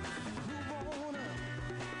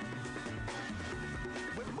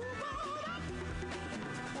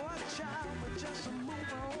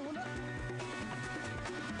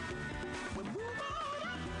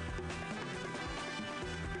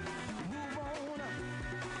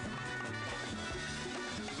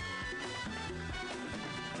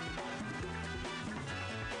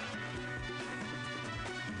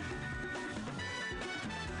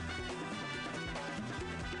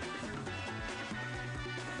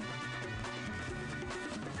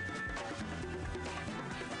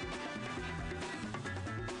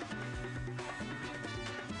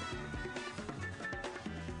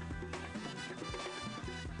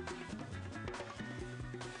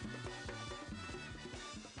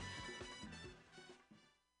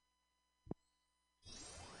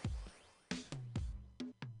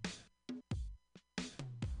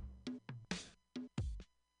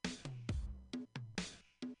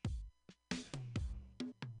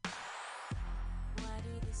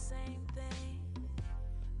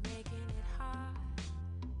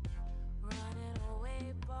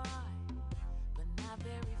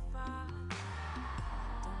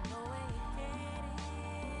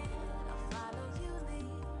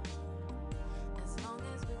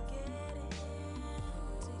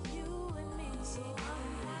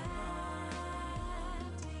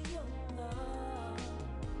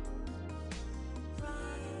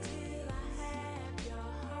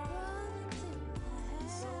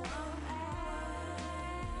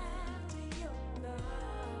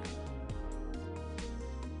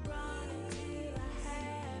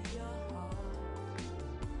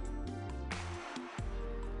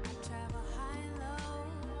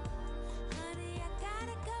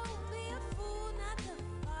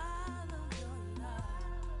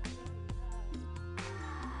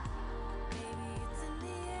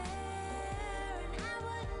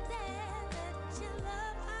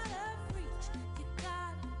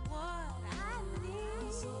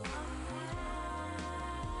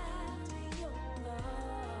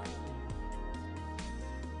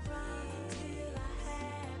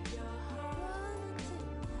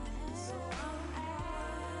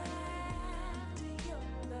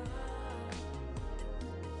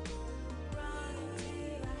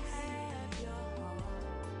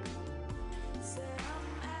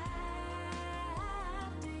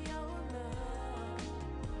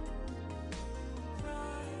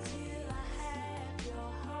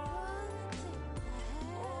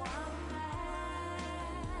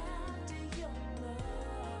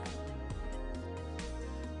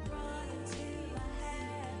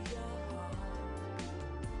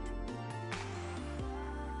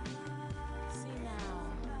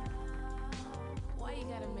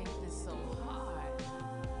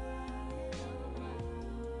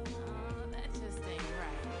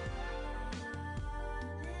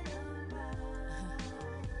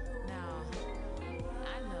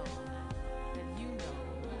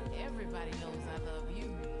Everybody knows I love you.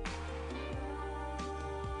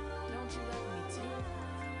 Don't you love me too?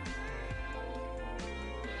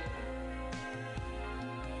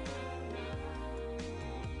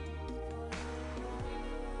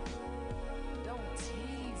 Don't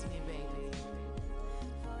tease me, baby.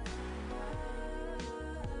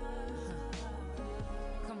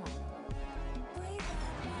 Come on.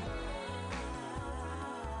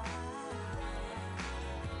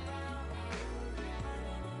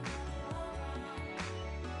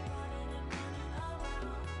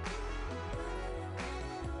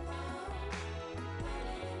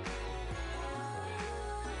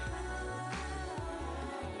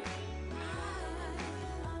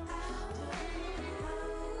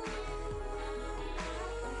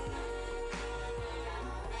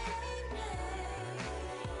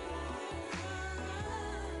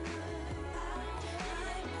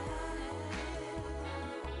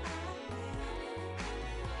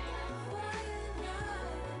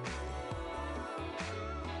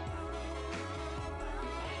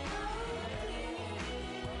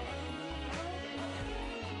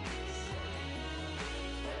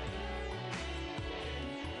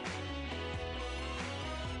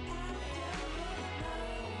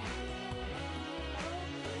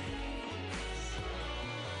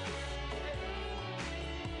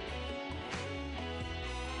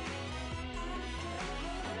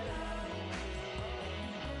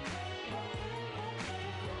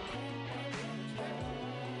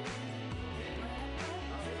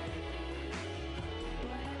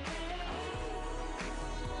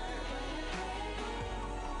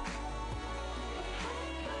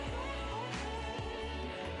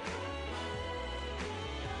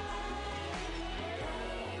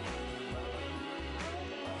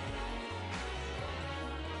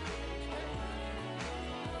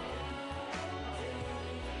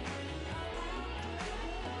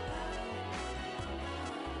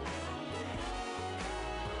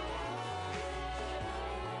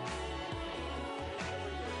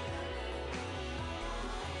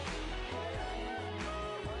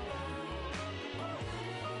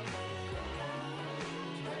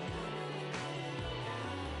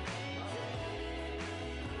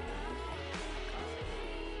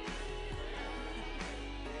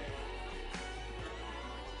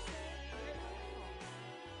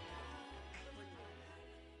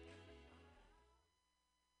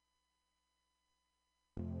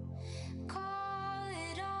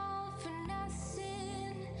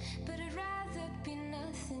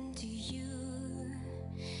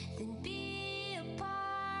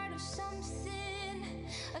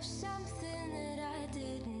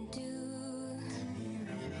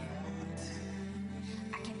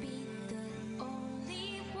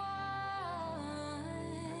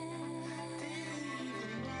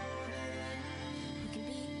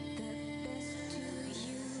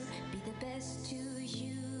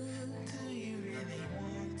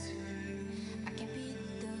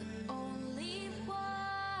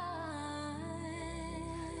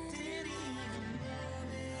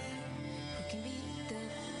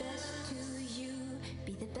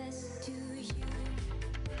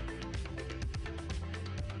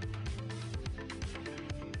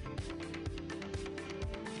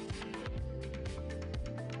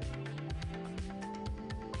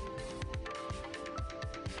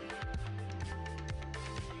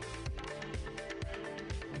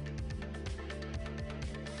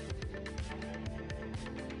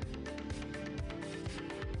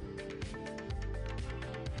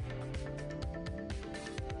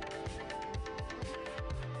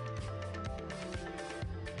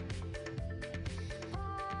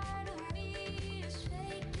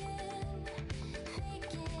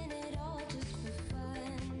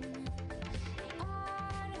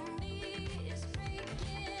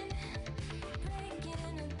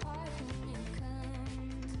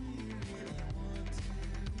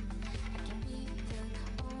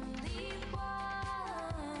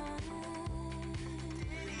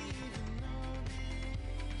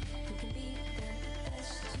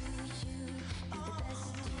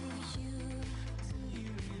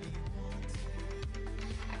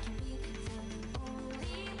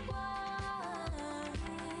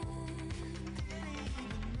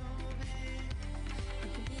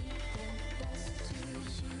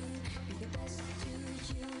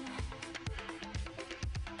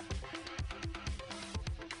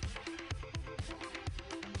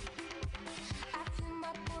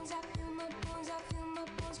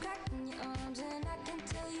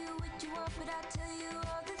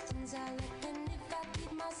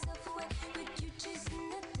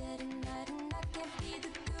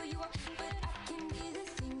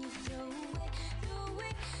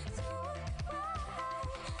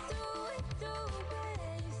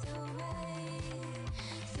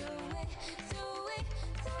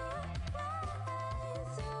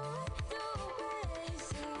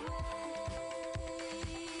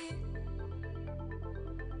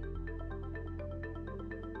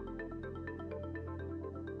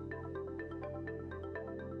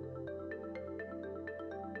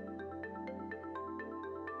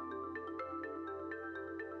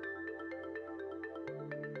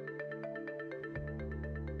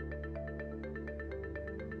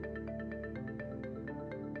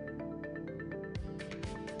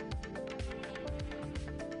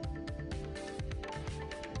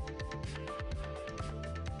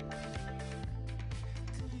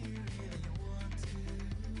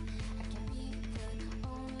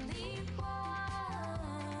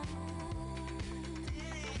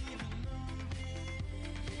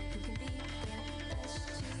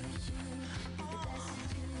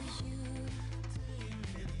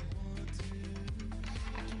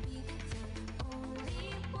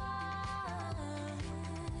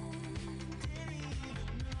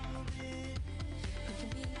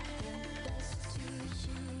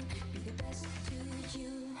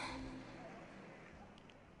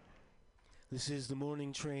 This is the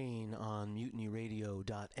morning train on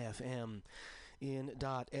MutinyRadio.fm in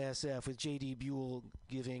 .sf with J.D. Buell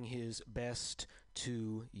giving his best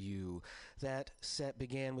to you. That set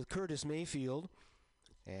began with Curtis Mayfield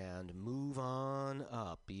and Move On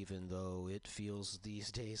Up, even though it feels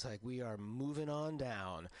these days like we are moving on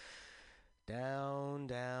down. Down,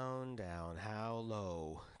 down, down. How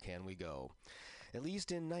low can we go? At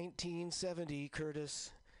least in 1970,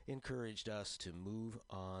 Curtis encouraged us to move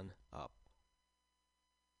on up.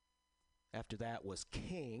 After that was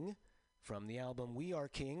King. From the album We Are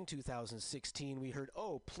King, 2016, we heard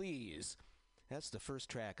Oh Please. That's the first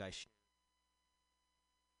track I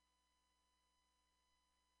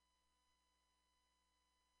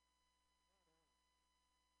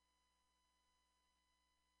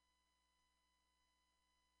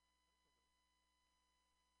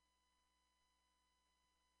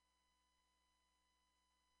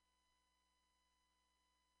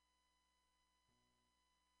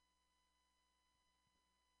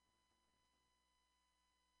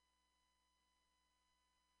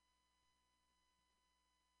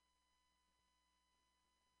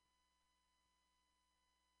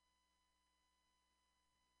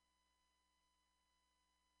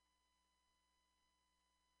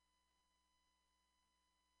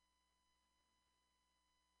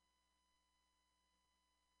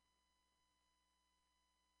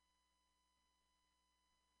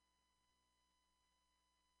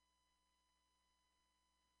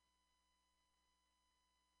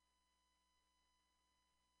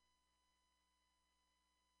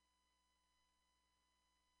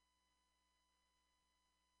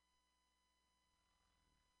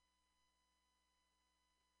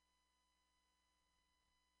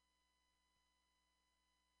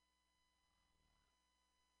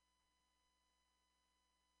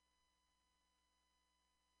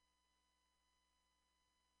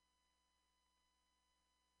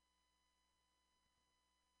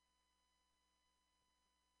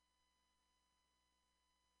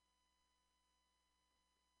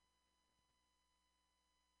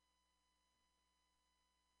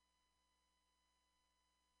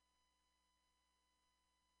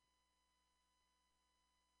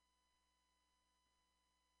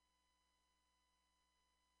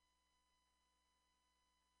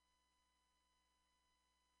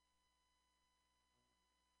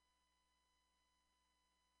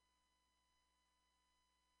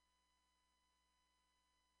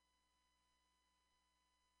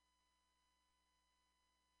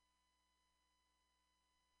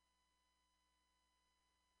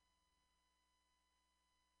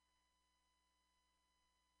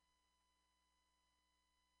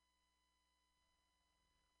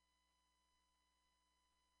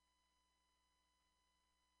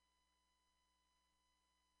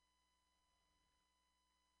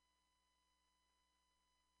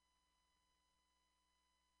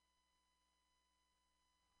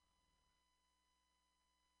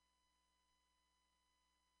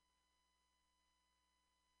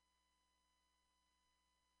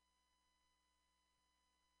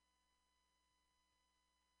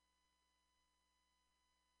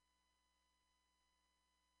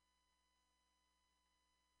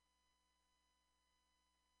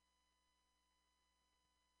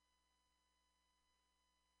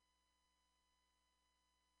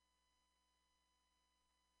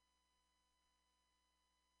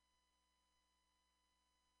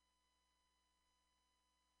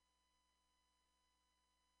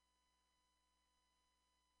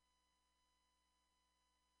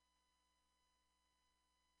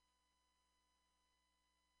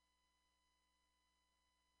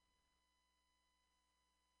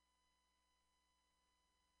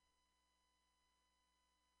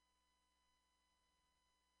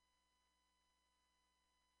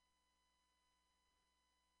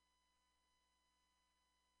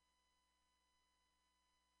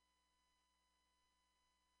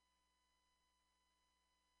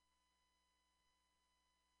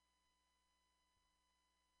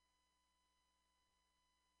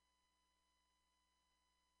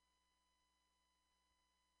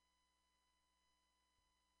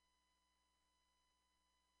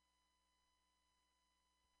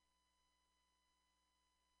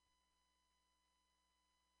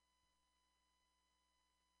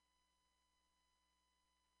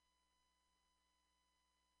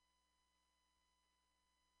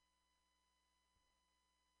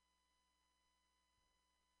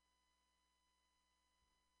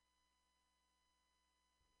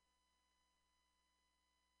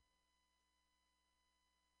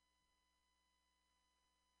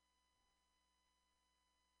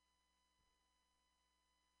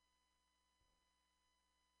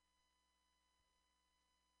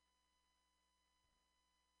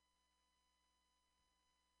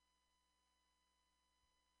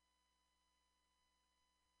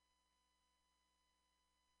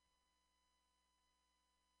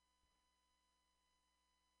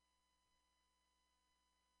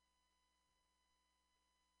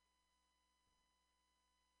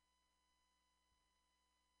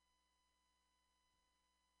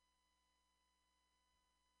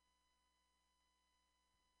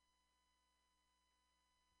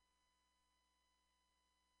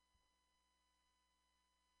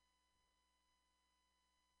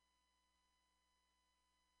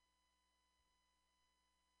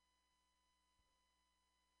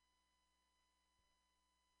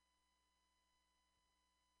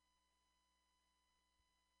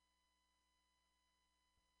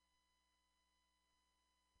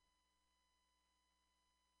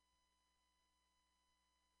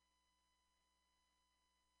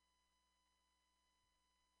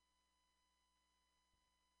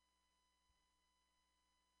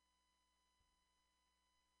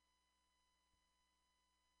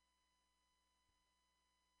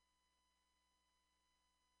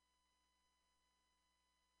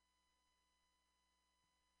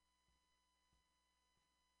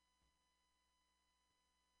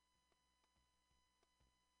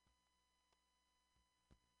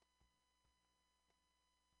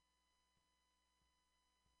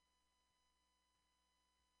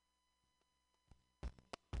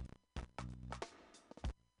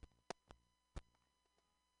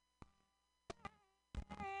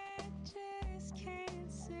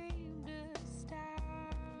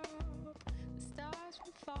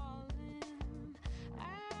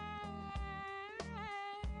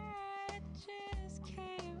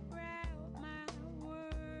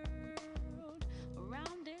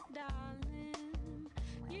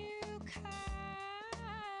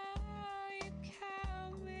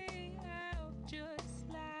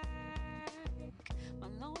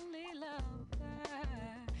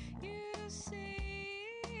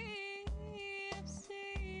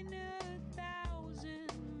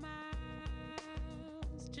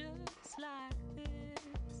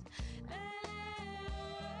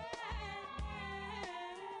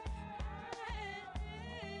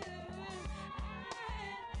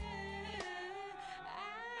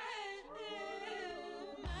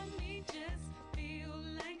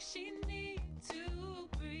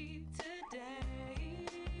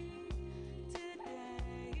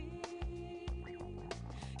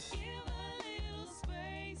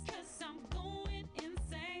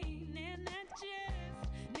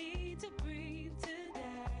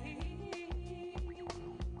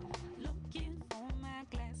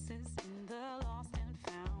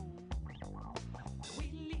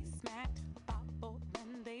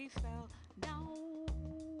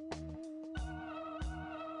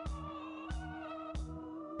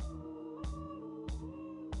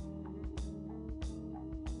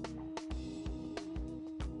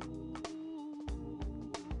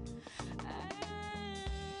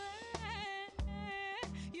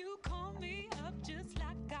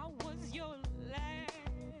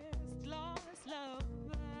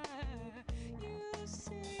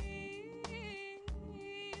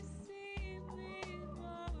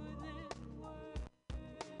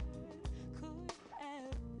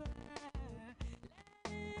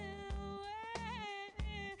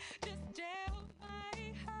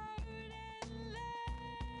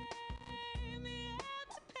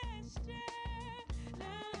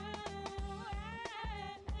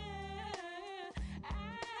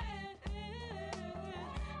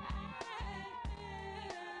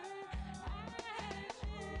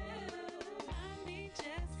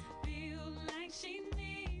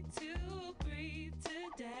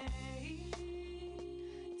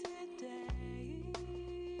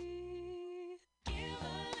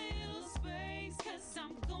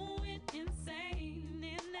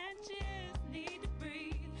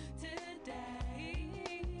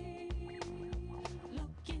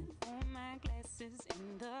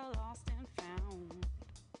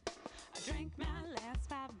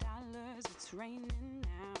it's raining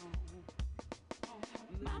now.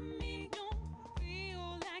 Mommy don't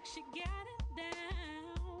feel like she got it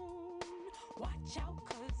down. Watch out,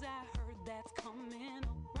 'cause I heard that's coming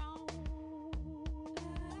around.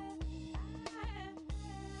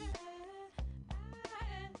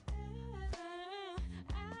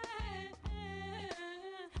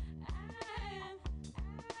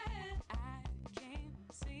 I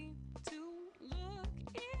can't seem to look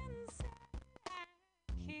inside.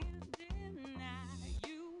 Can't deny,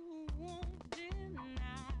 you won't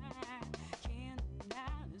deny.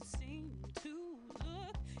 Cannot seem to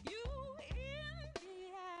look you in the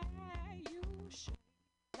eye. You should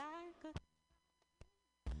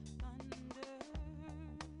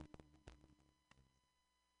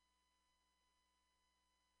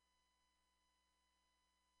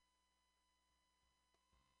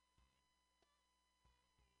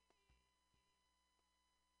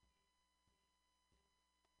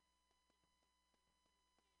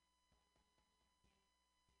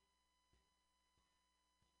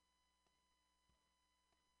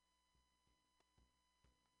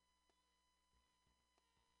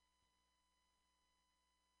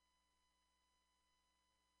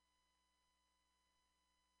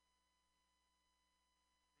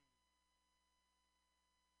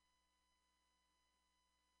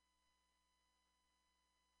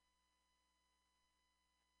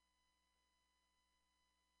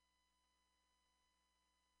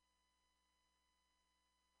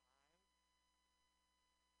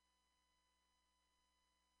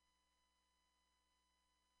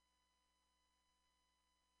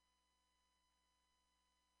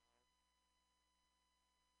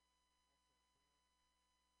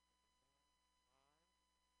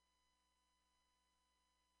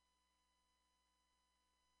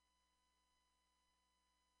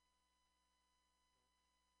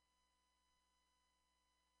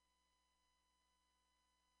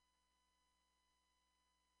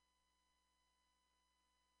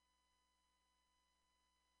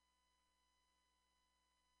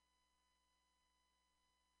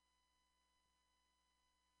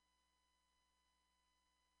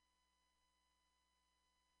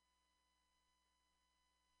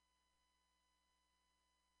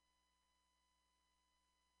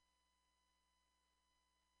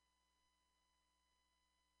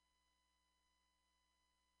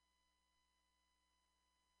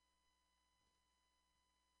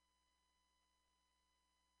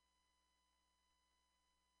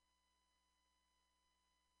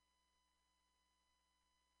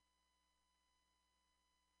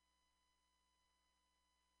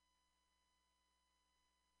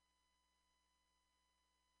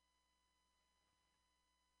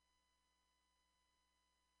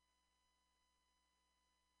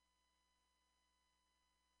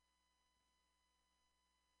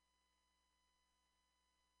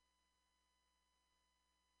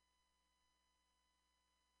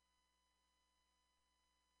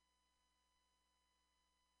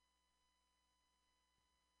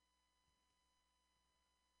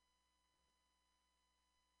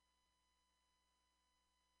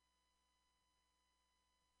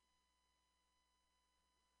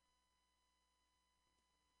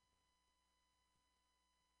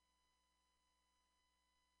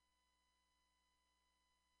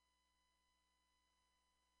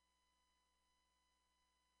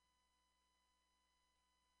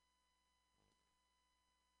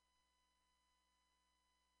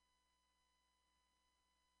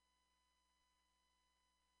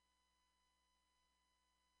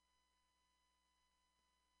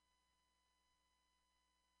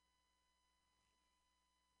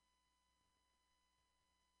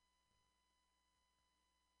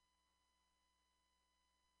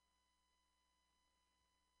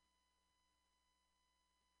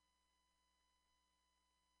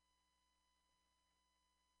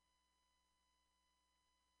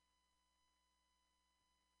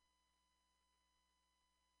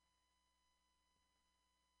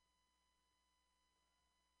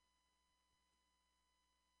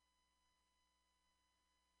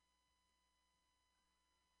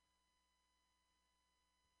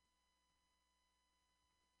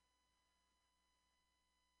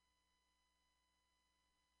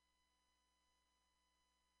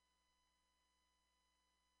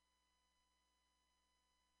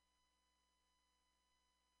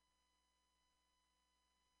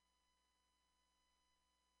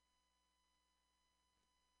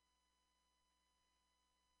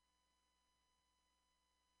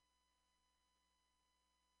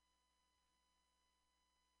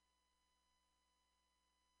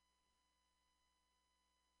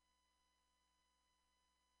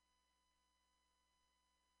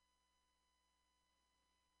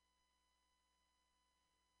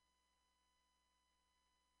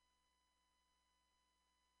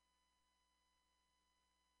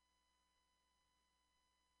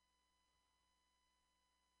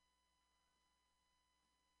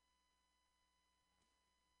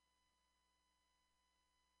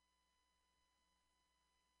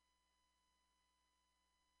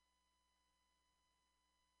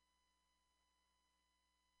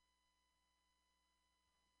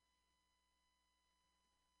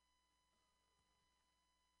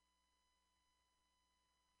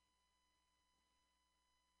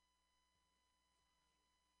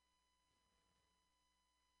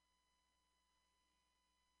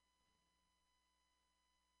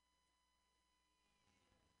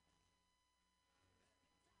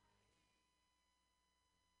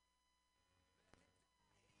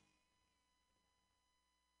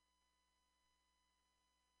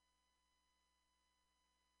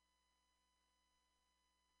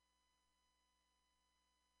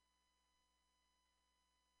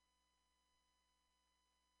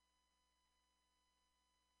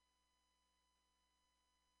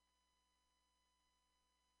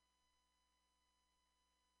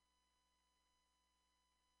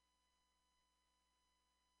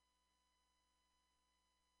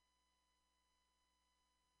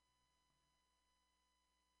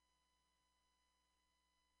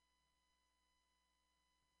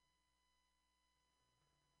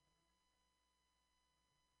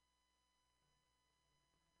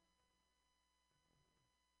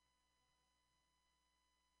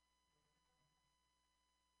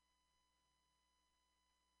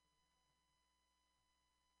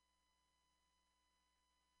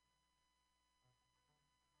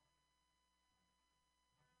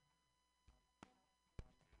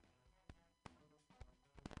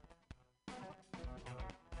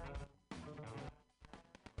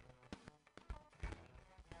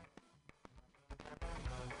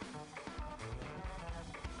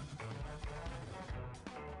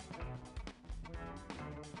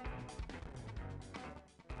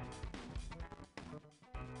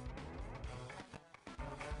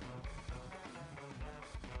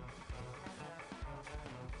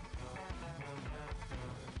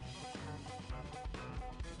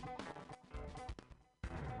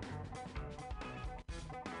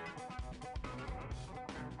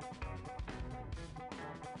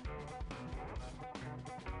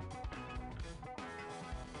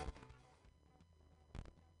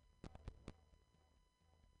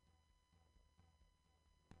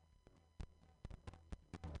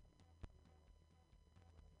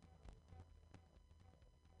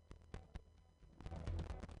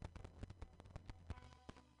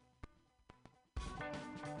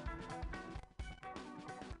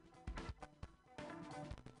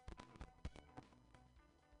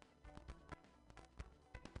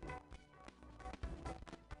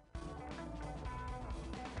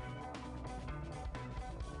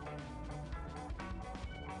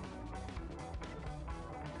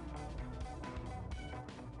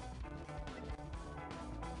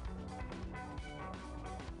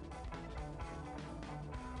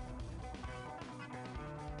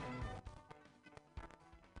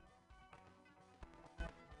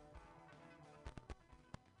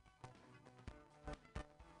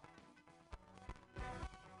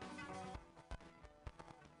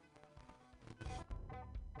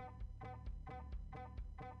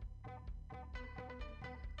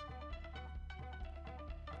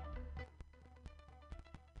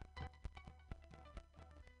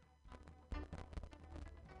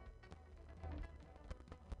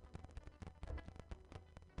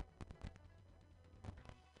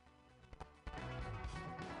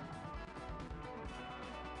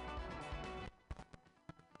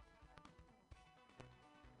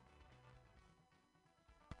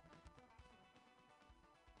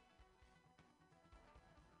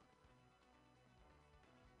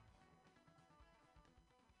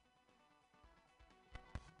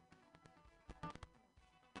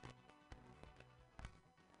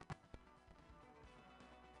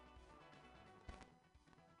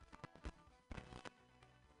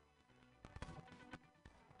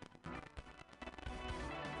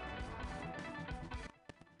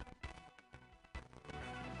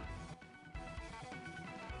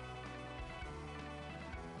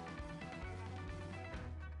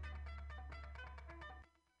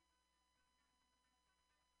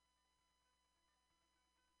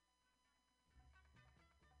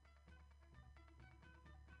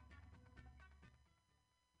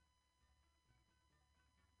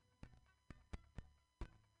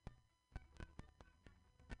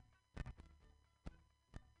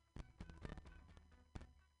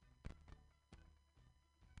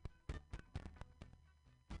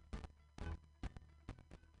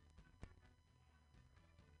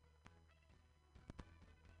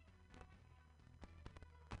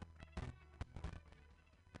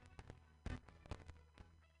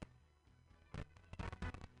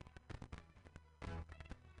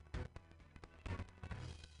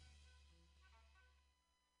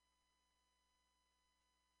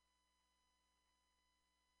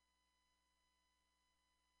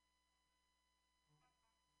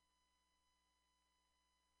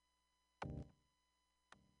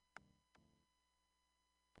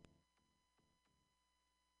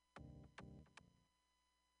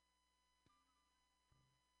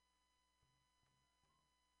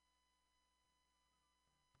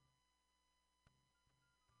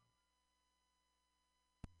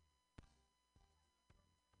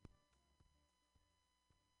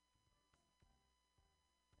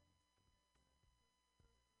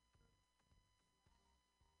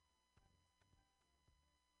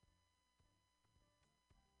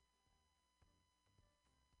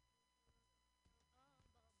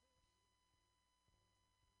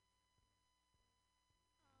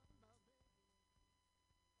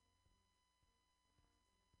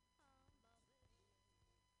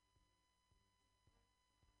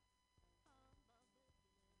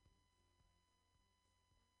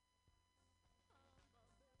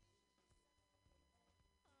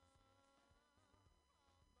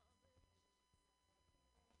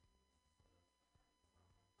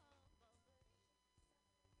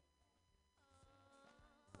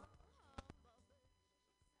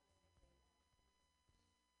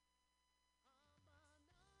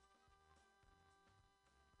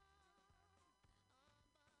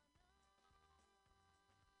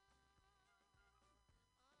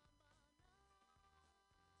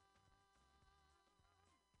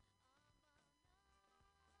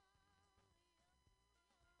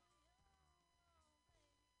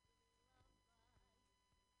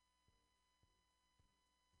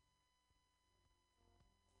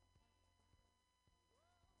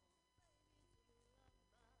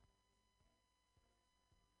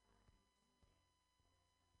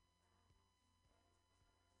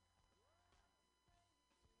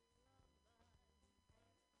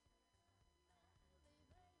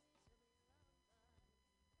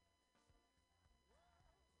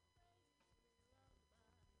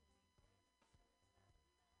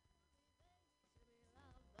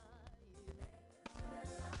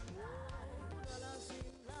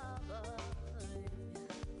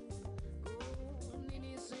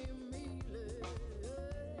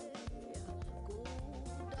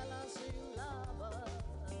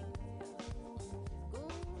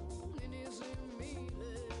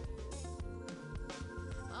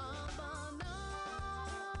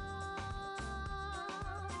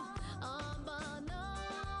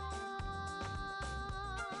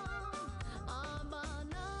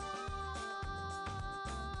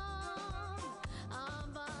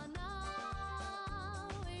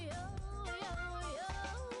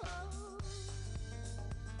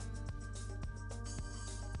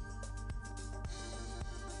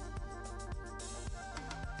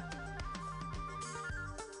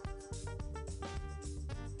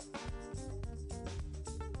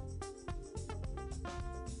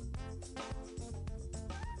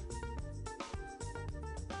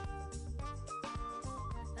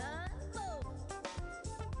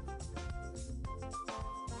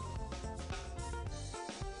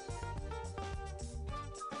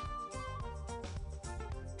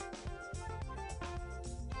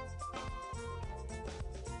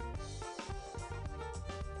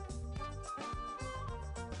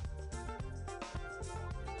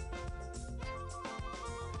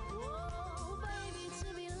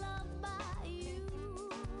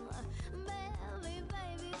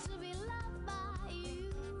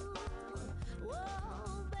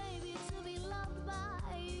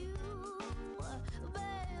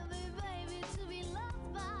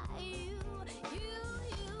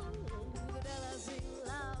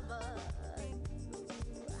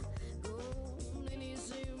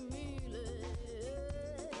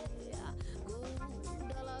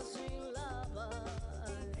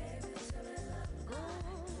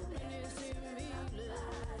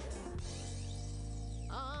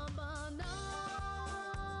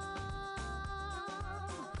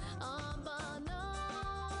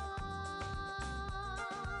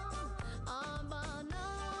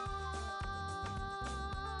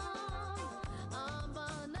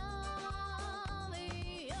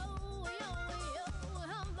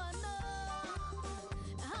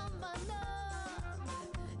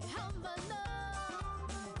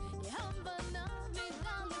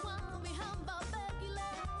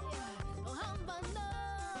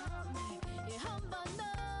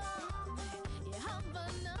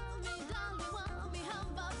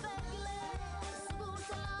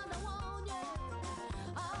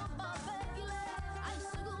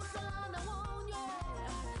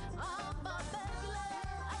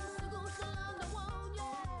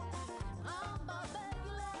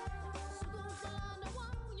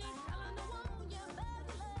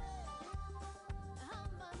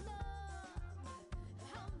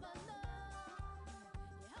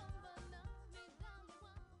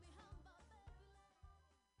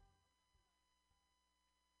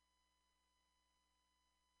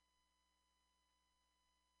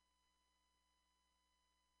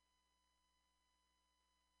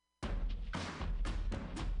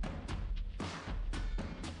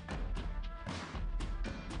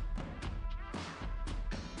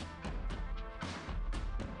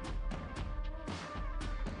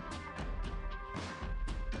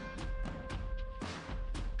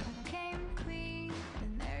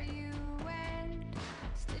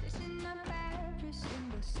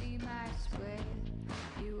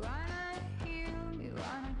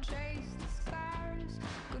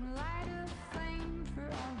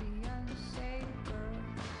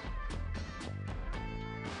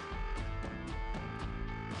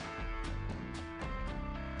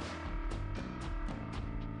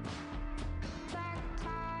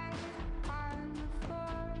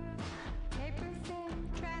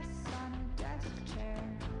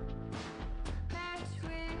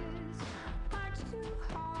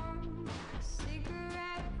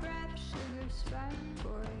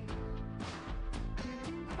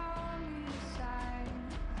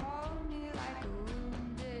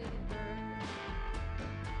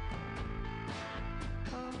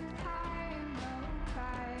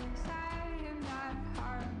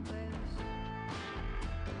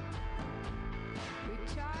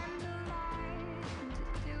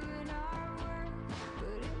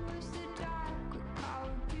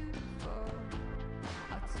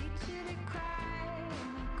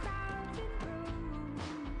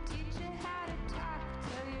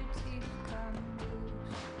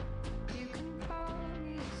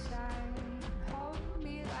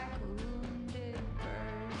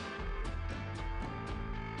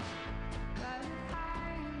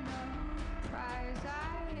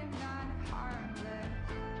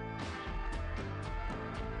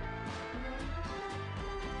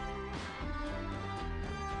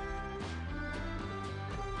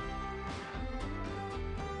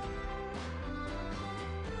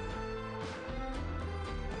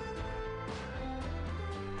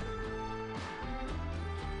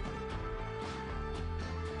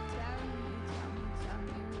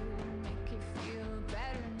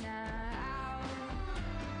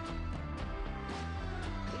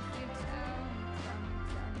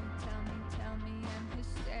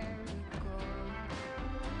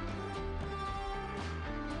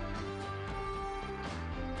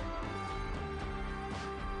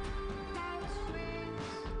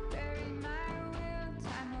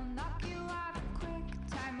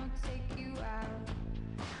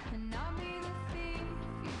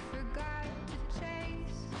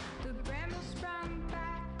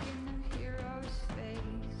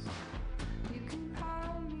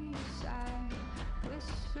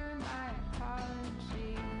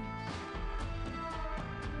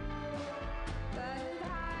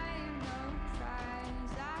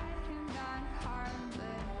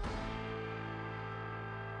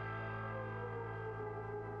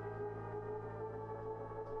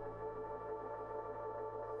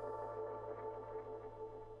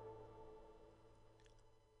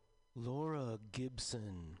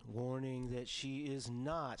Gibson, warning that she is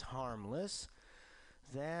not harmless.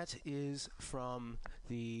 That is from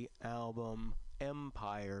the album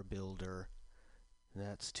Empire Builder.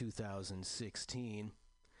 That's 2016.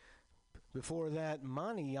 Before that,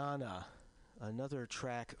 Manana, another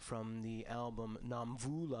track from the album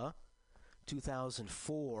Namvula,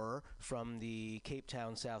 2004, from the Cape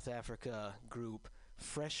Town, South Africa group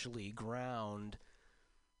Freshly Ground.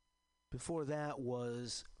 Before that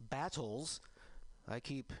was Battles. I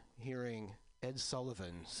keep hearing Ed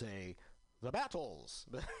Sullivan say, "The Battles!"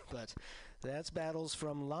 but that's Battles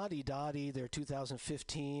from Lottie Dottie, their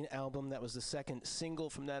 2015 album. That was the second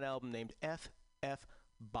single from that album, named F.F.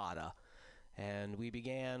 Bada. And we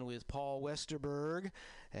began with Paul Westerberg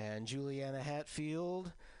and Juliana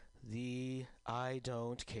Hatfield, the I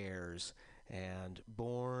Don't Cares, and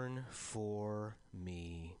Born for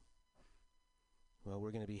Me. Well,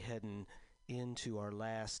 we're going to be heading into our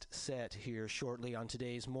last set here shortly on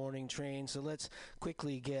today's morning train, so let's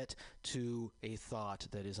quickly get to a thought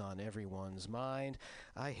that is on everyone's mind.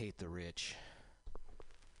 I hate the rich.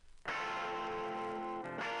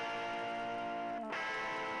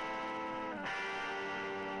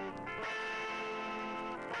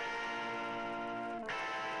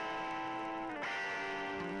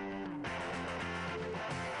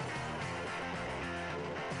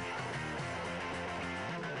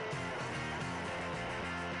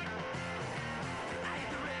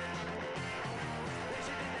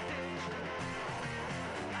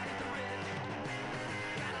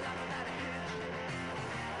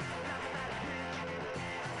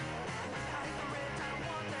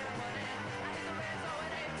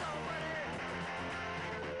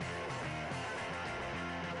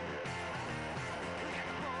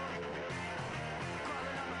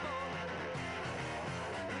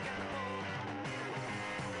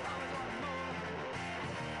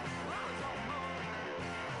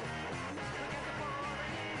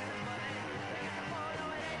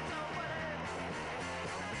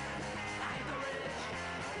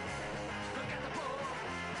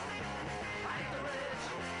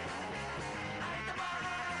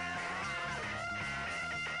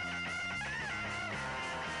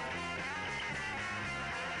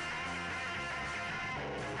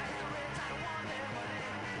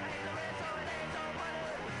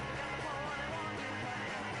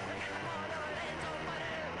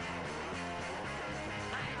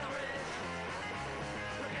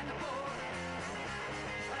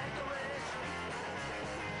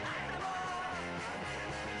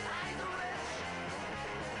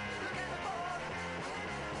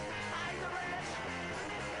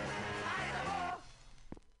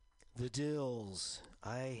 The Dills,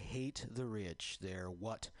 I Hate the Rich, their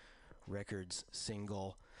What Records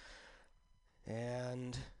single.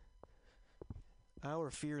 And our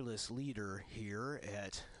fearless leader here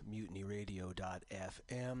at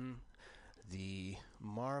MutinyRadio.fm, the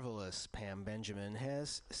marvelous Pam Benjamin,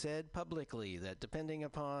 has said publicly that depending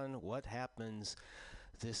upon what happens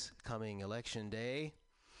this coming election day,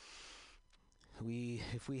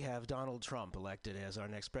 if we have Donald Trump elected as our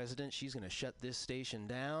next president, she's going to shut this station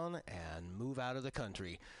down and move out of the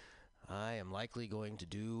country. I am likely going to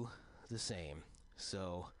do the same.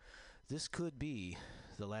 So this could be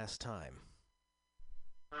the last time.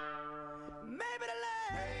 Maybe the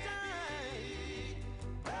last time.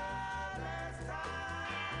 The last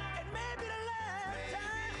time. It may be the last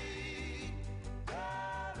time. The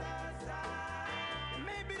last time. It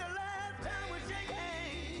may be the last time we shake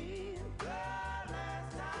hands. The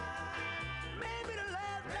last time. Maybe the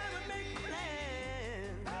last time we make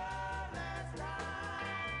plans. The last time.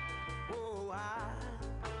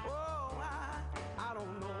 I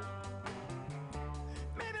don't know.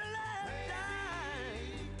 Maybe the last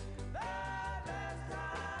time. The last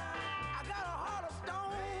time. I got a heart of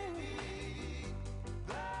stone.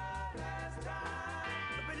 The last time.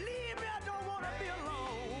 But believe me, I don't want to be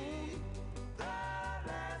alone. The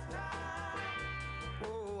last time.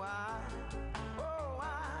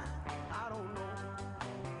 I don't know.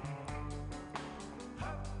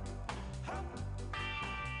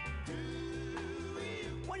 Do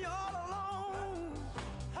you, when you're all alone,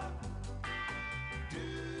 do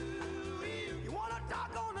you want to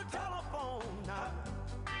talk on the telephone now?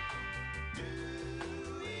 Do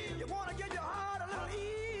you want to give your heart a little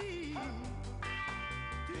ease?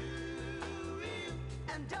 Do you,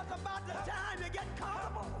 and just about the time you get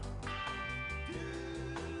comfortable, do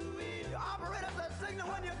you, the operator says signal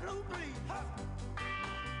when you're blue breeze.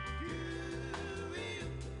 Do you,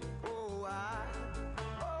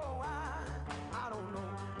 I don't know.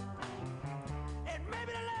 It may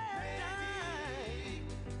be the last time.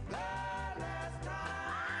 The last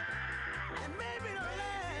time. It may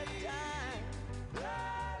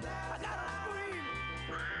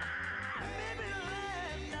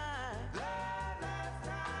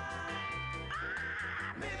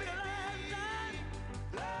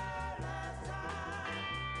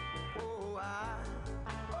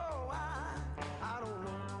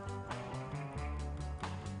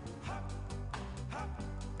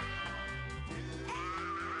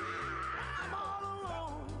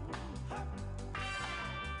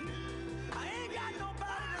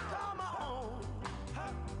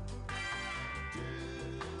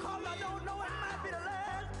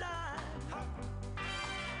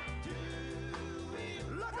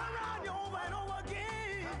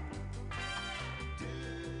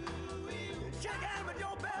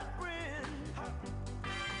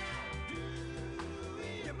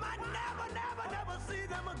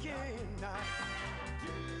again now.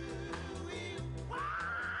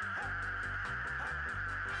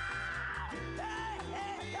 Hey,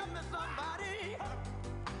 hey, help me somebody.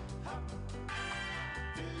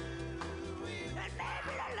 And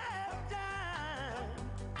maybe the last time.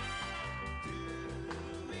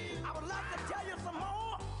 I would love to tell you some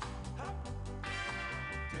more.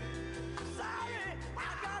 Sorry, I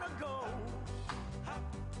gotta go.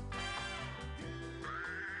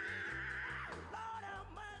 Lord have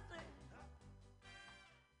mercy.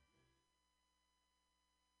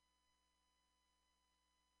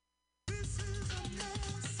 This is a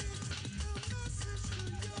message to you.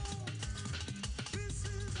 This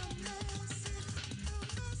is a message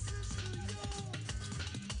to you.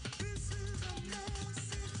 This is a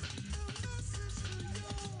message to you.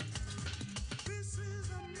 This is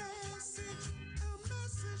a message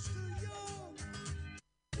to you.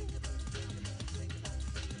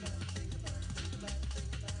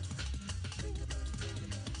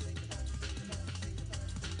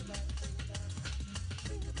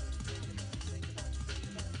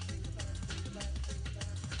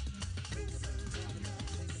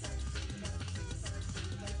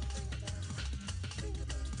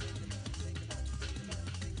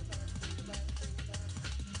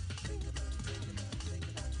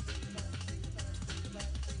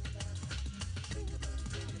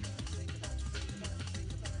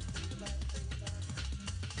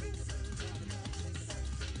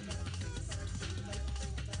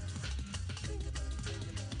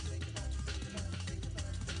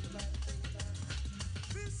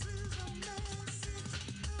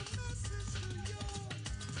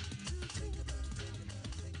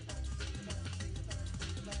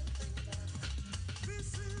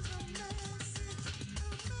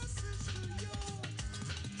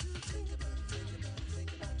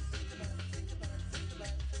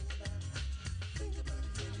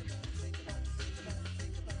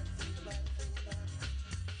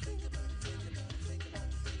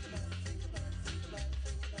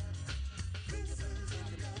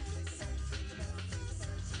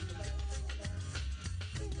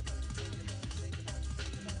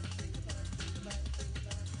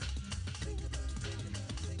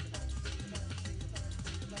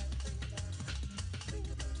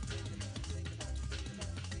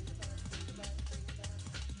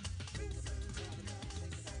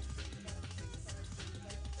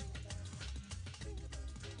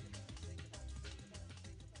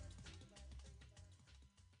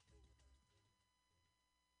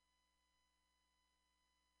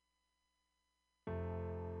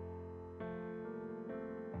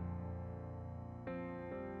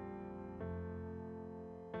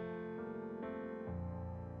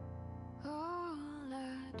 All I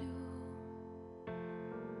do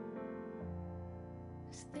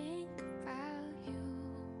is think about you.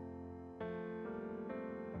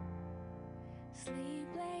 Sleep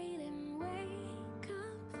late and wake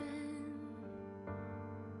up then.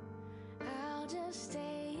 I'll just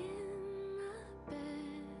stay in my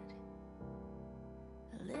bed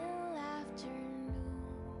a little afternoon.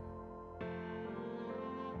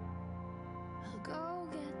 I'll go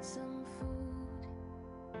get some food.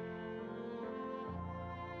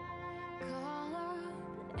 Call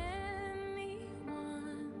up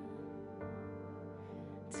anyone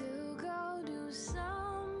to go do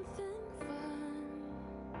something fun.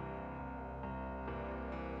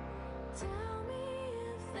 Tell me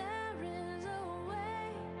if there is a way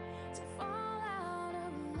to fall out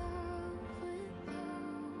of love with you.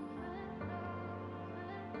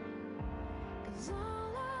 'Cause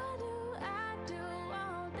all I do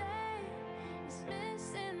all day is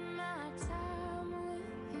missing my time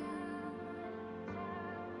with you.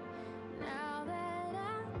 Now that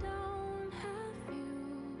I don't have you,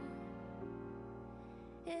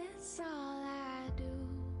 it's all I do.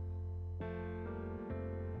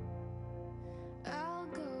 I'll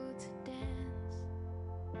go to dance.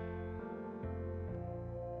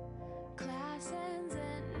 Class ends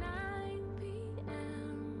at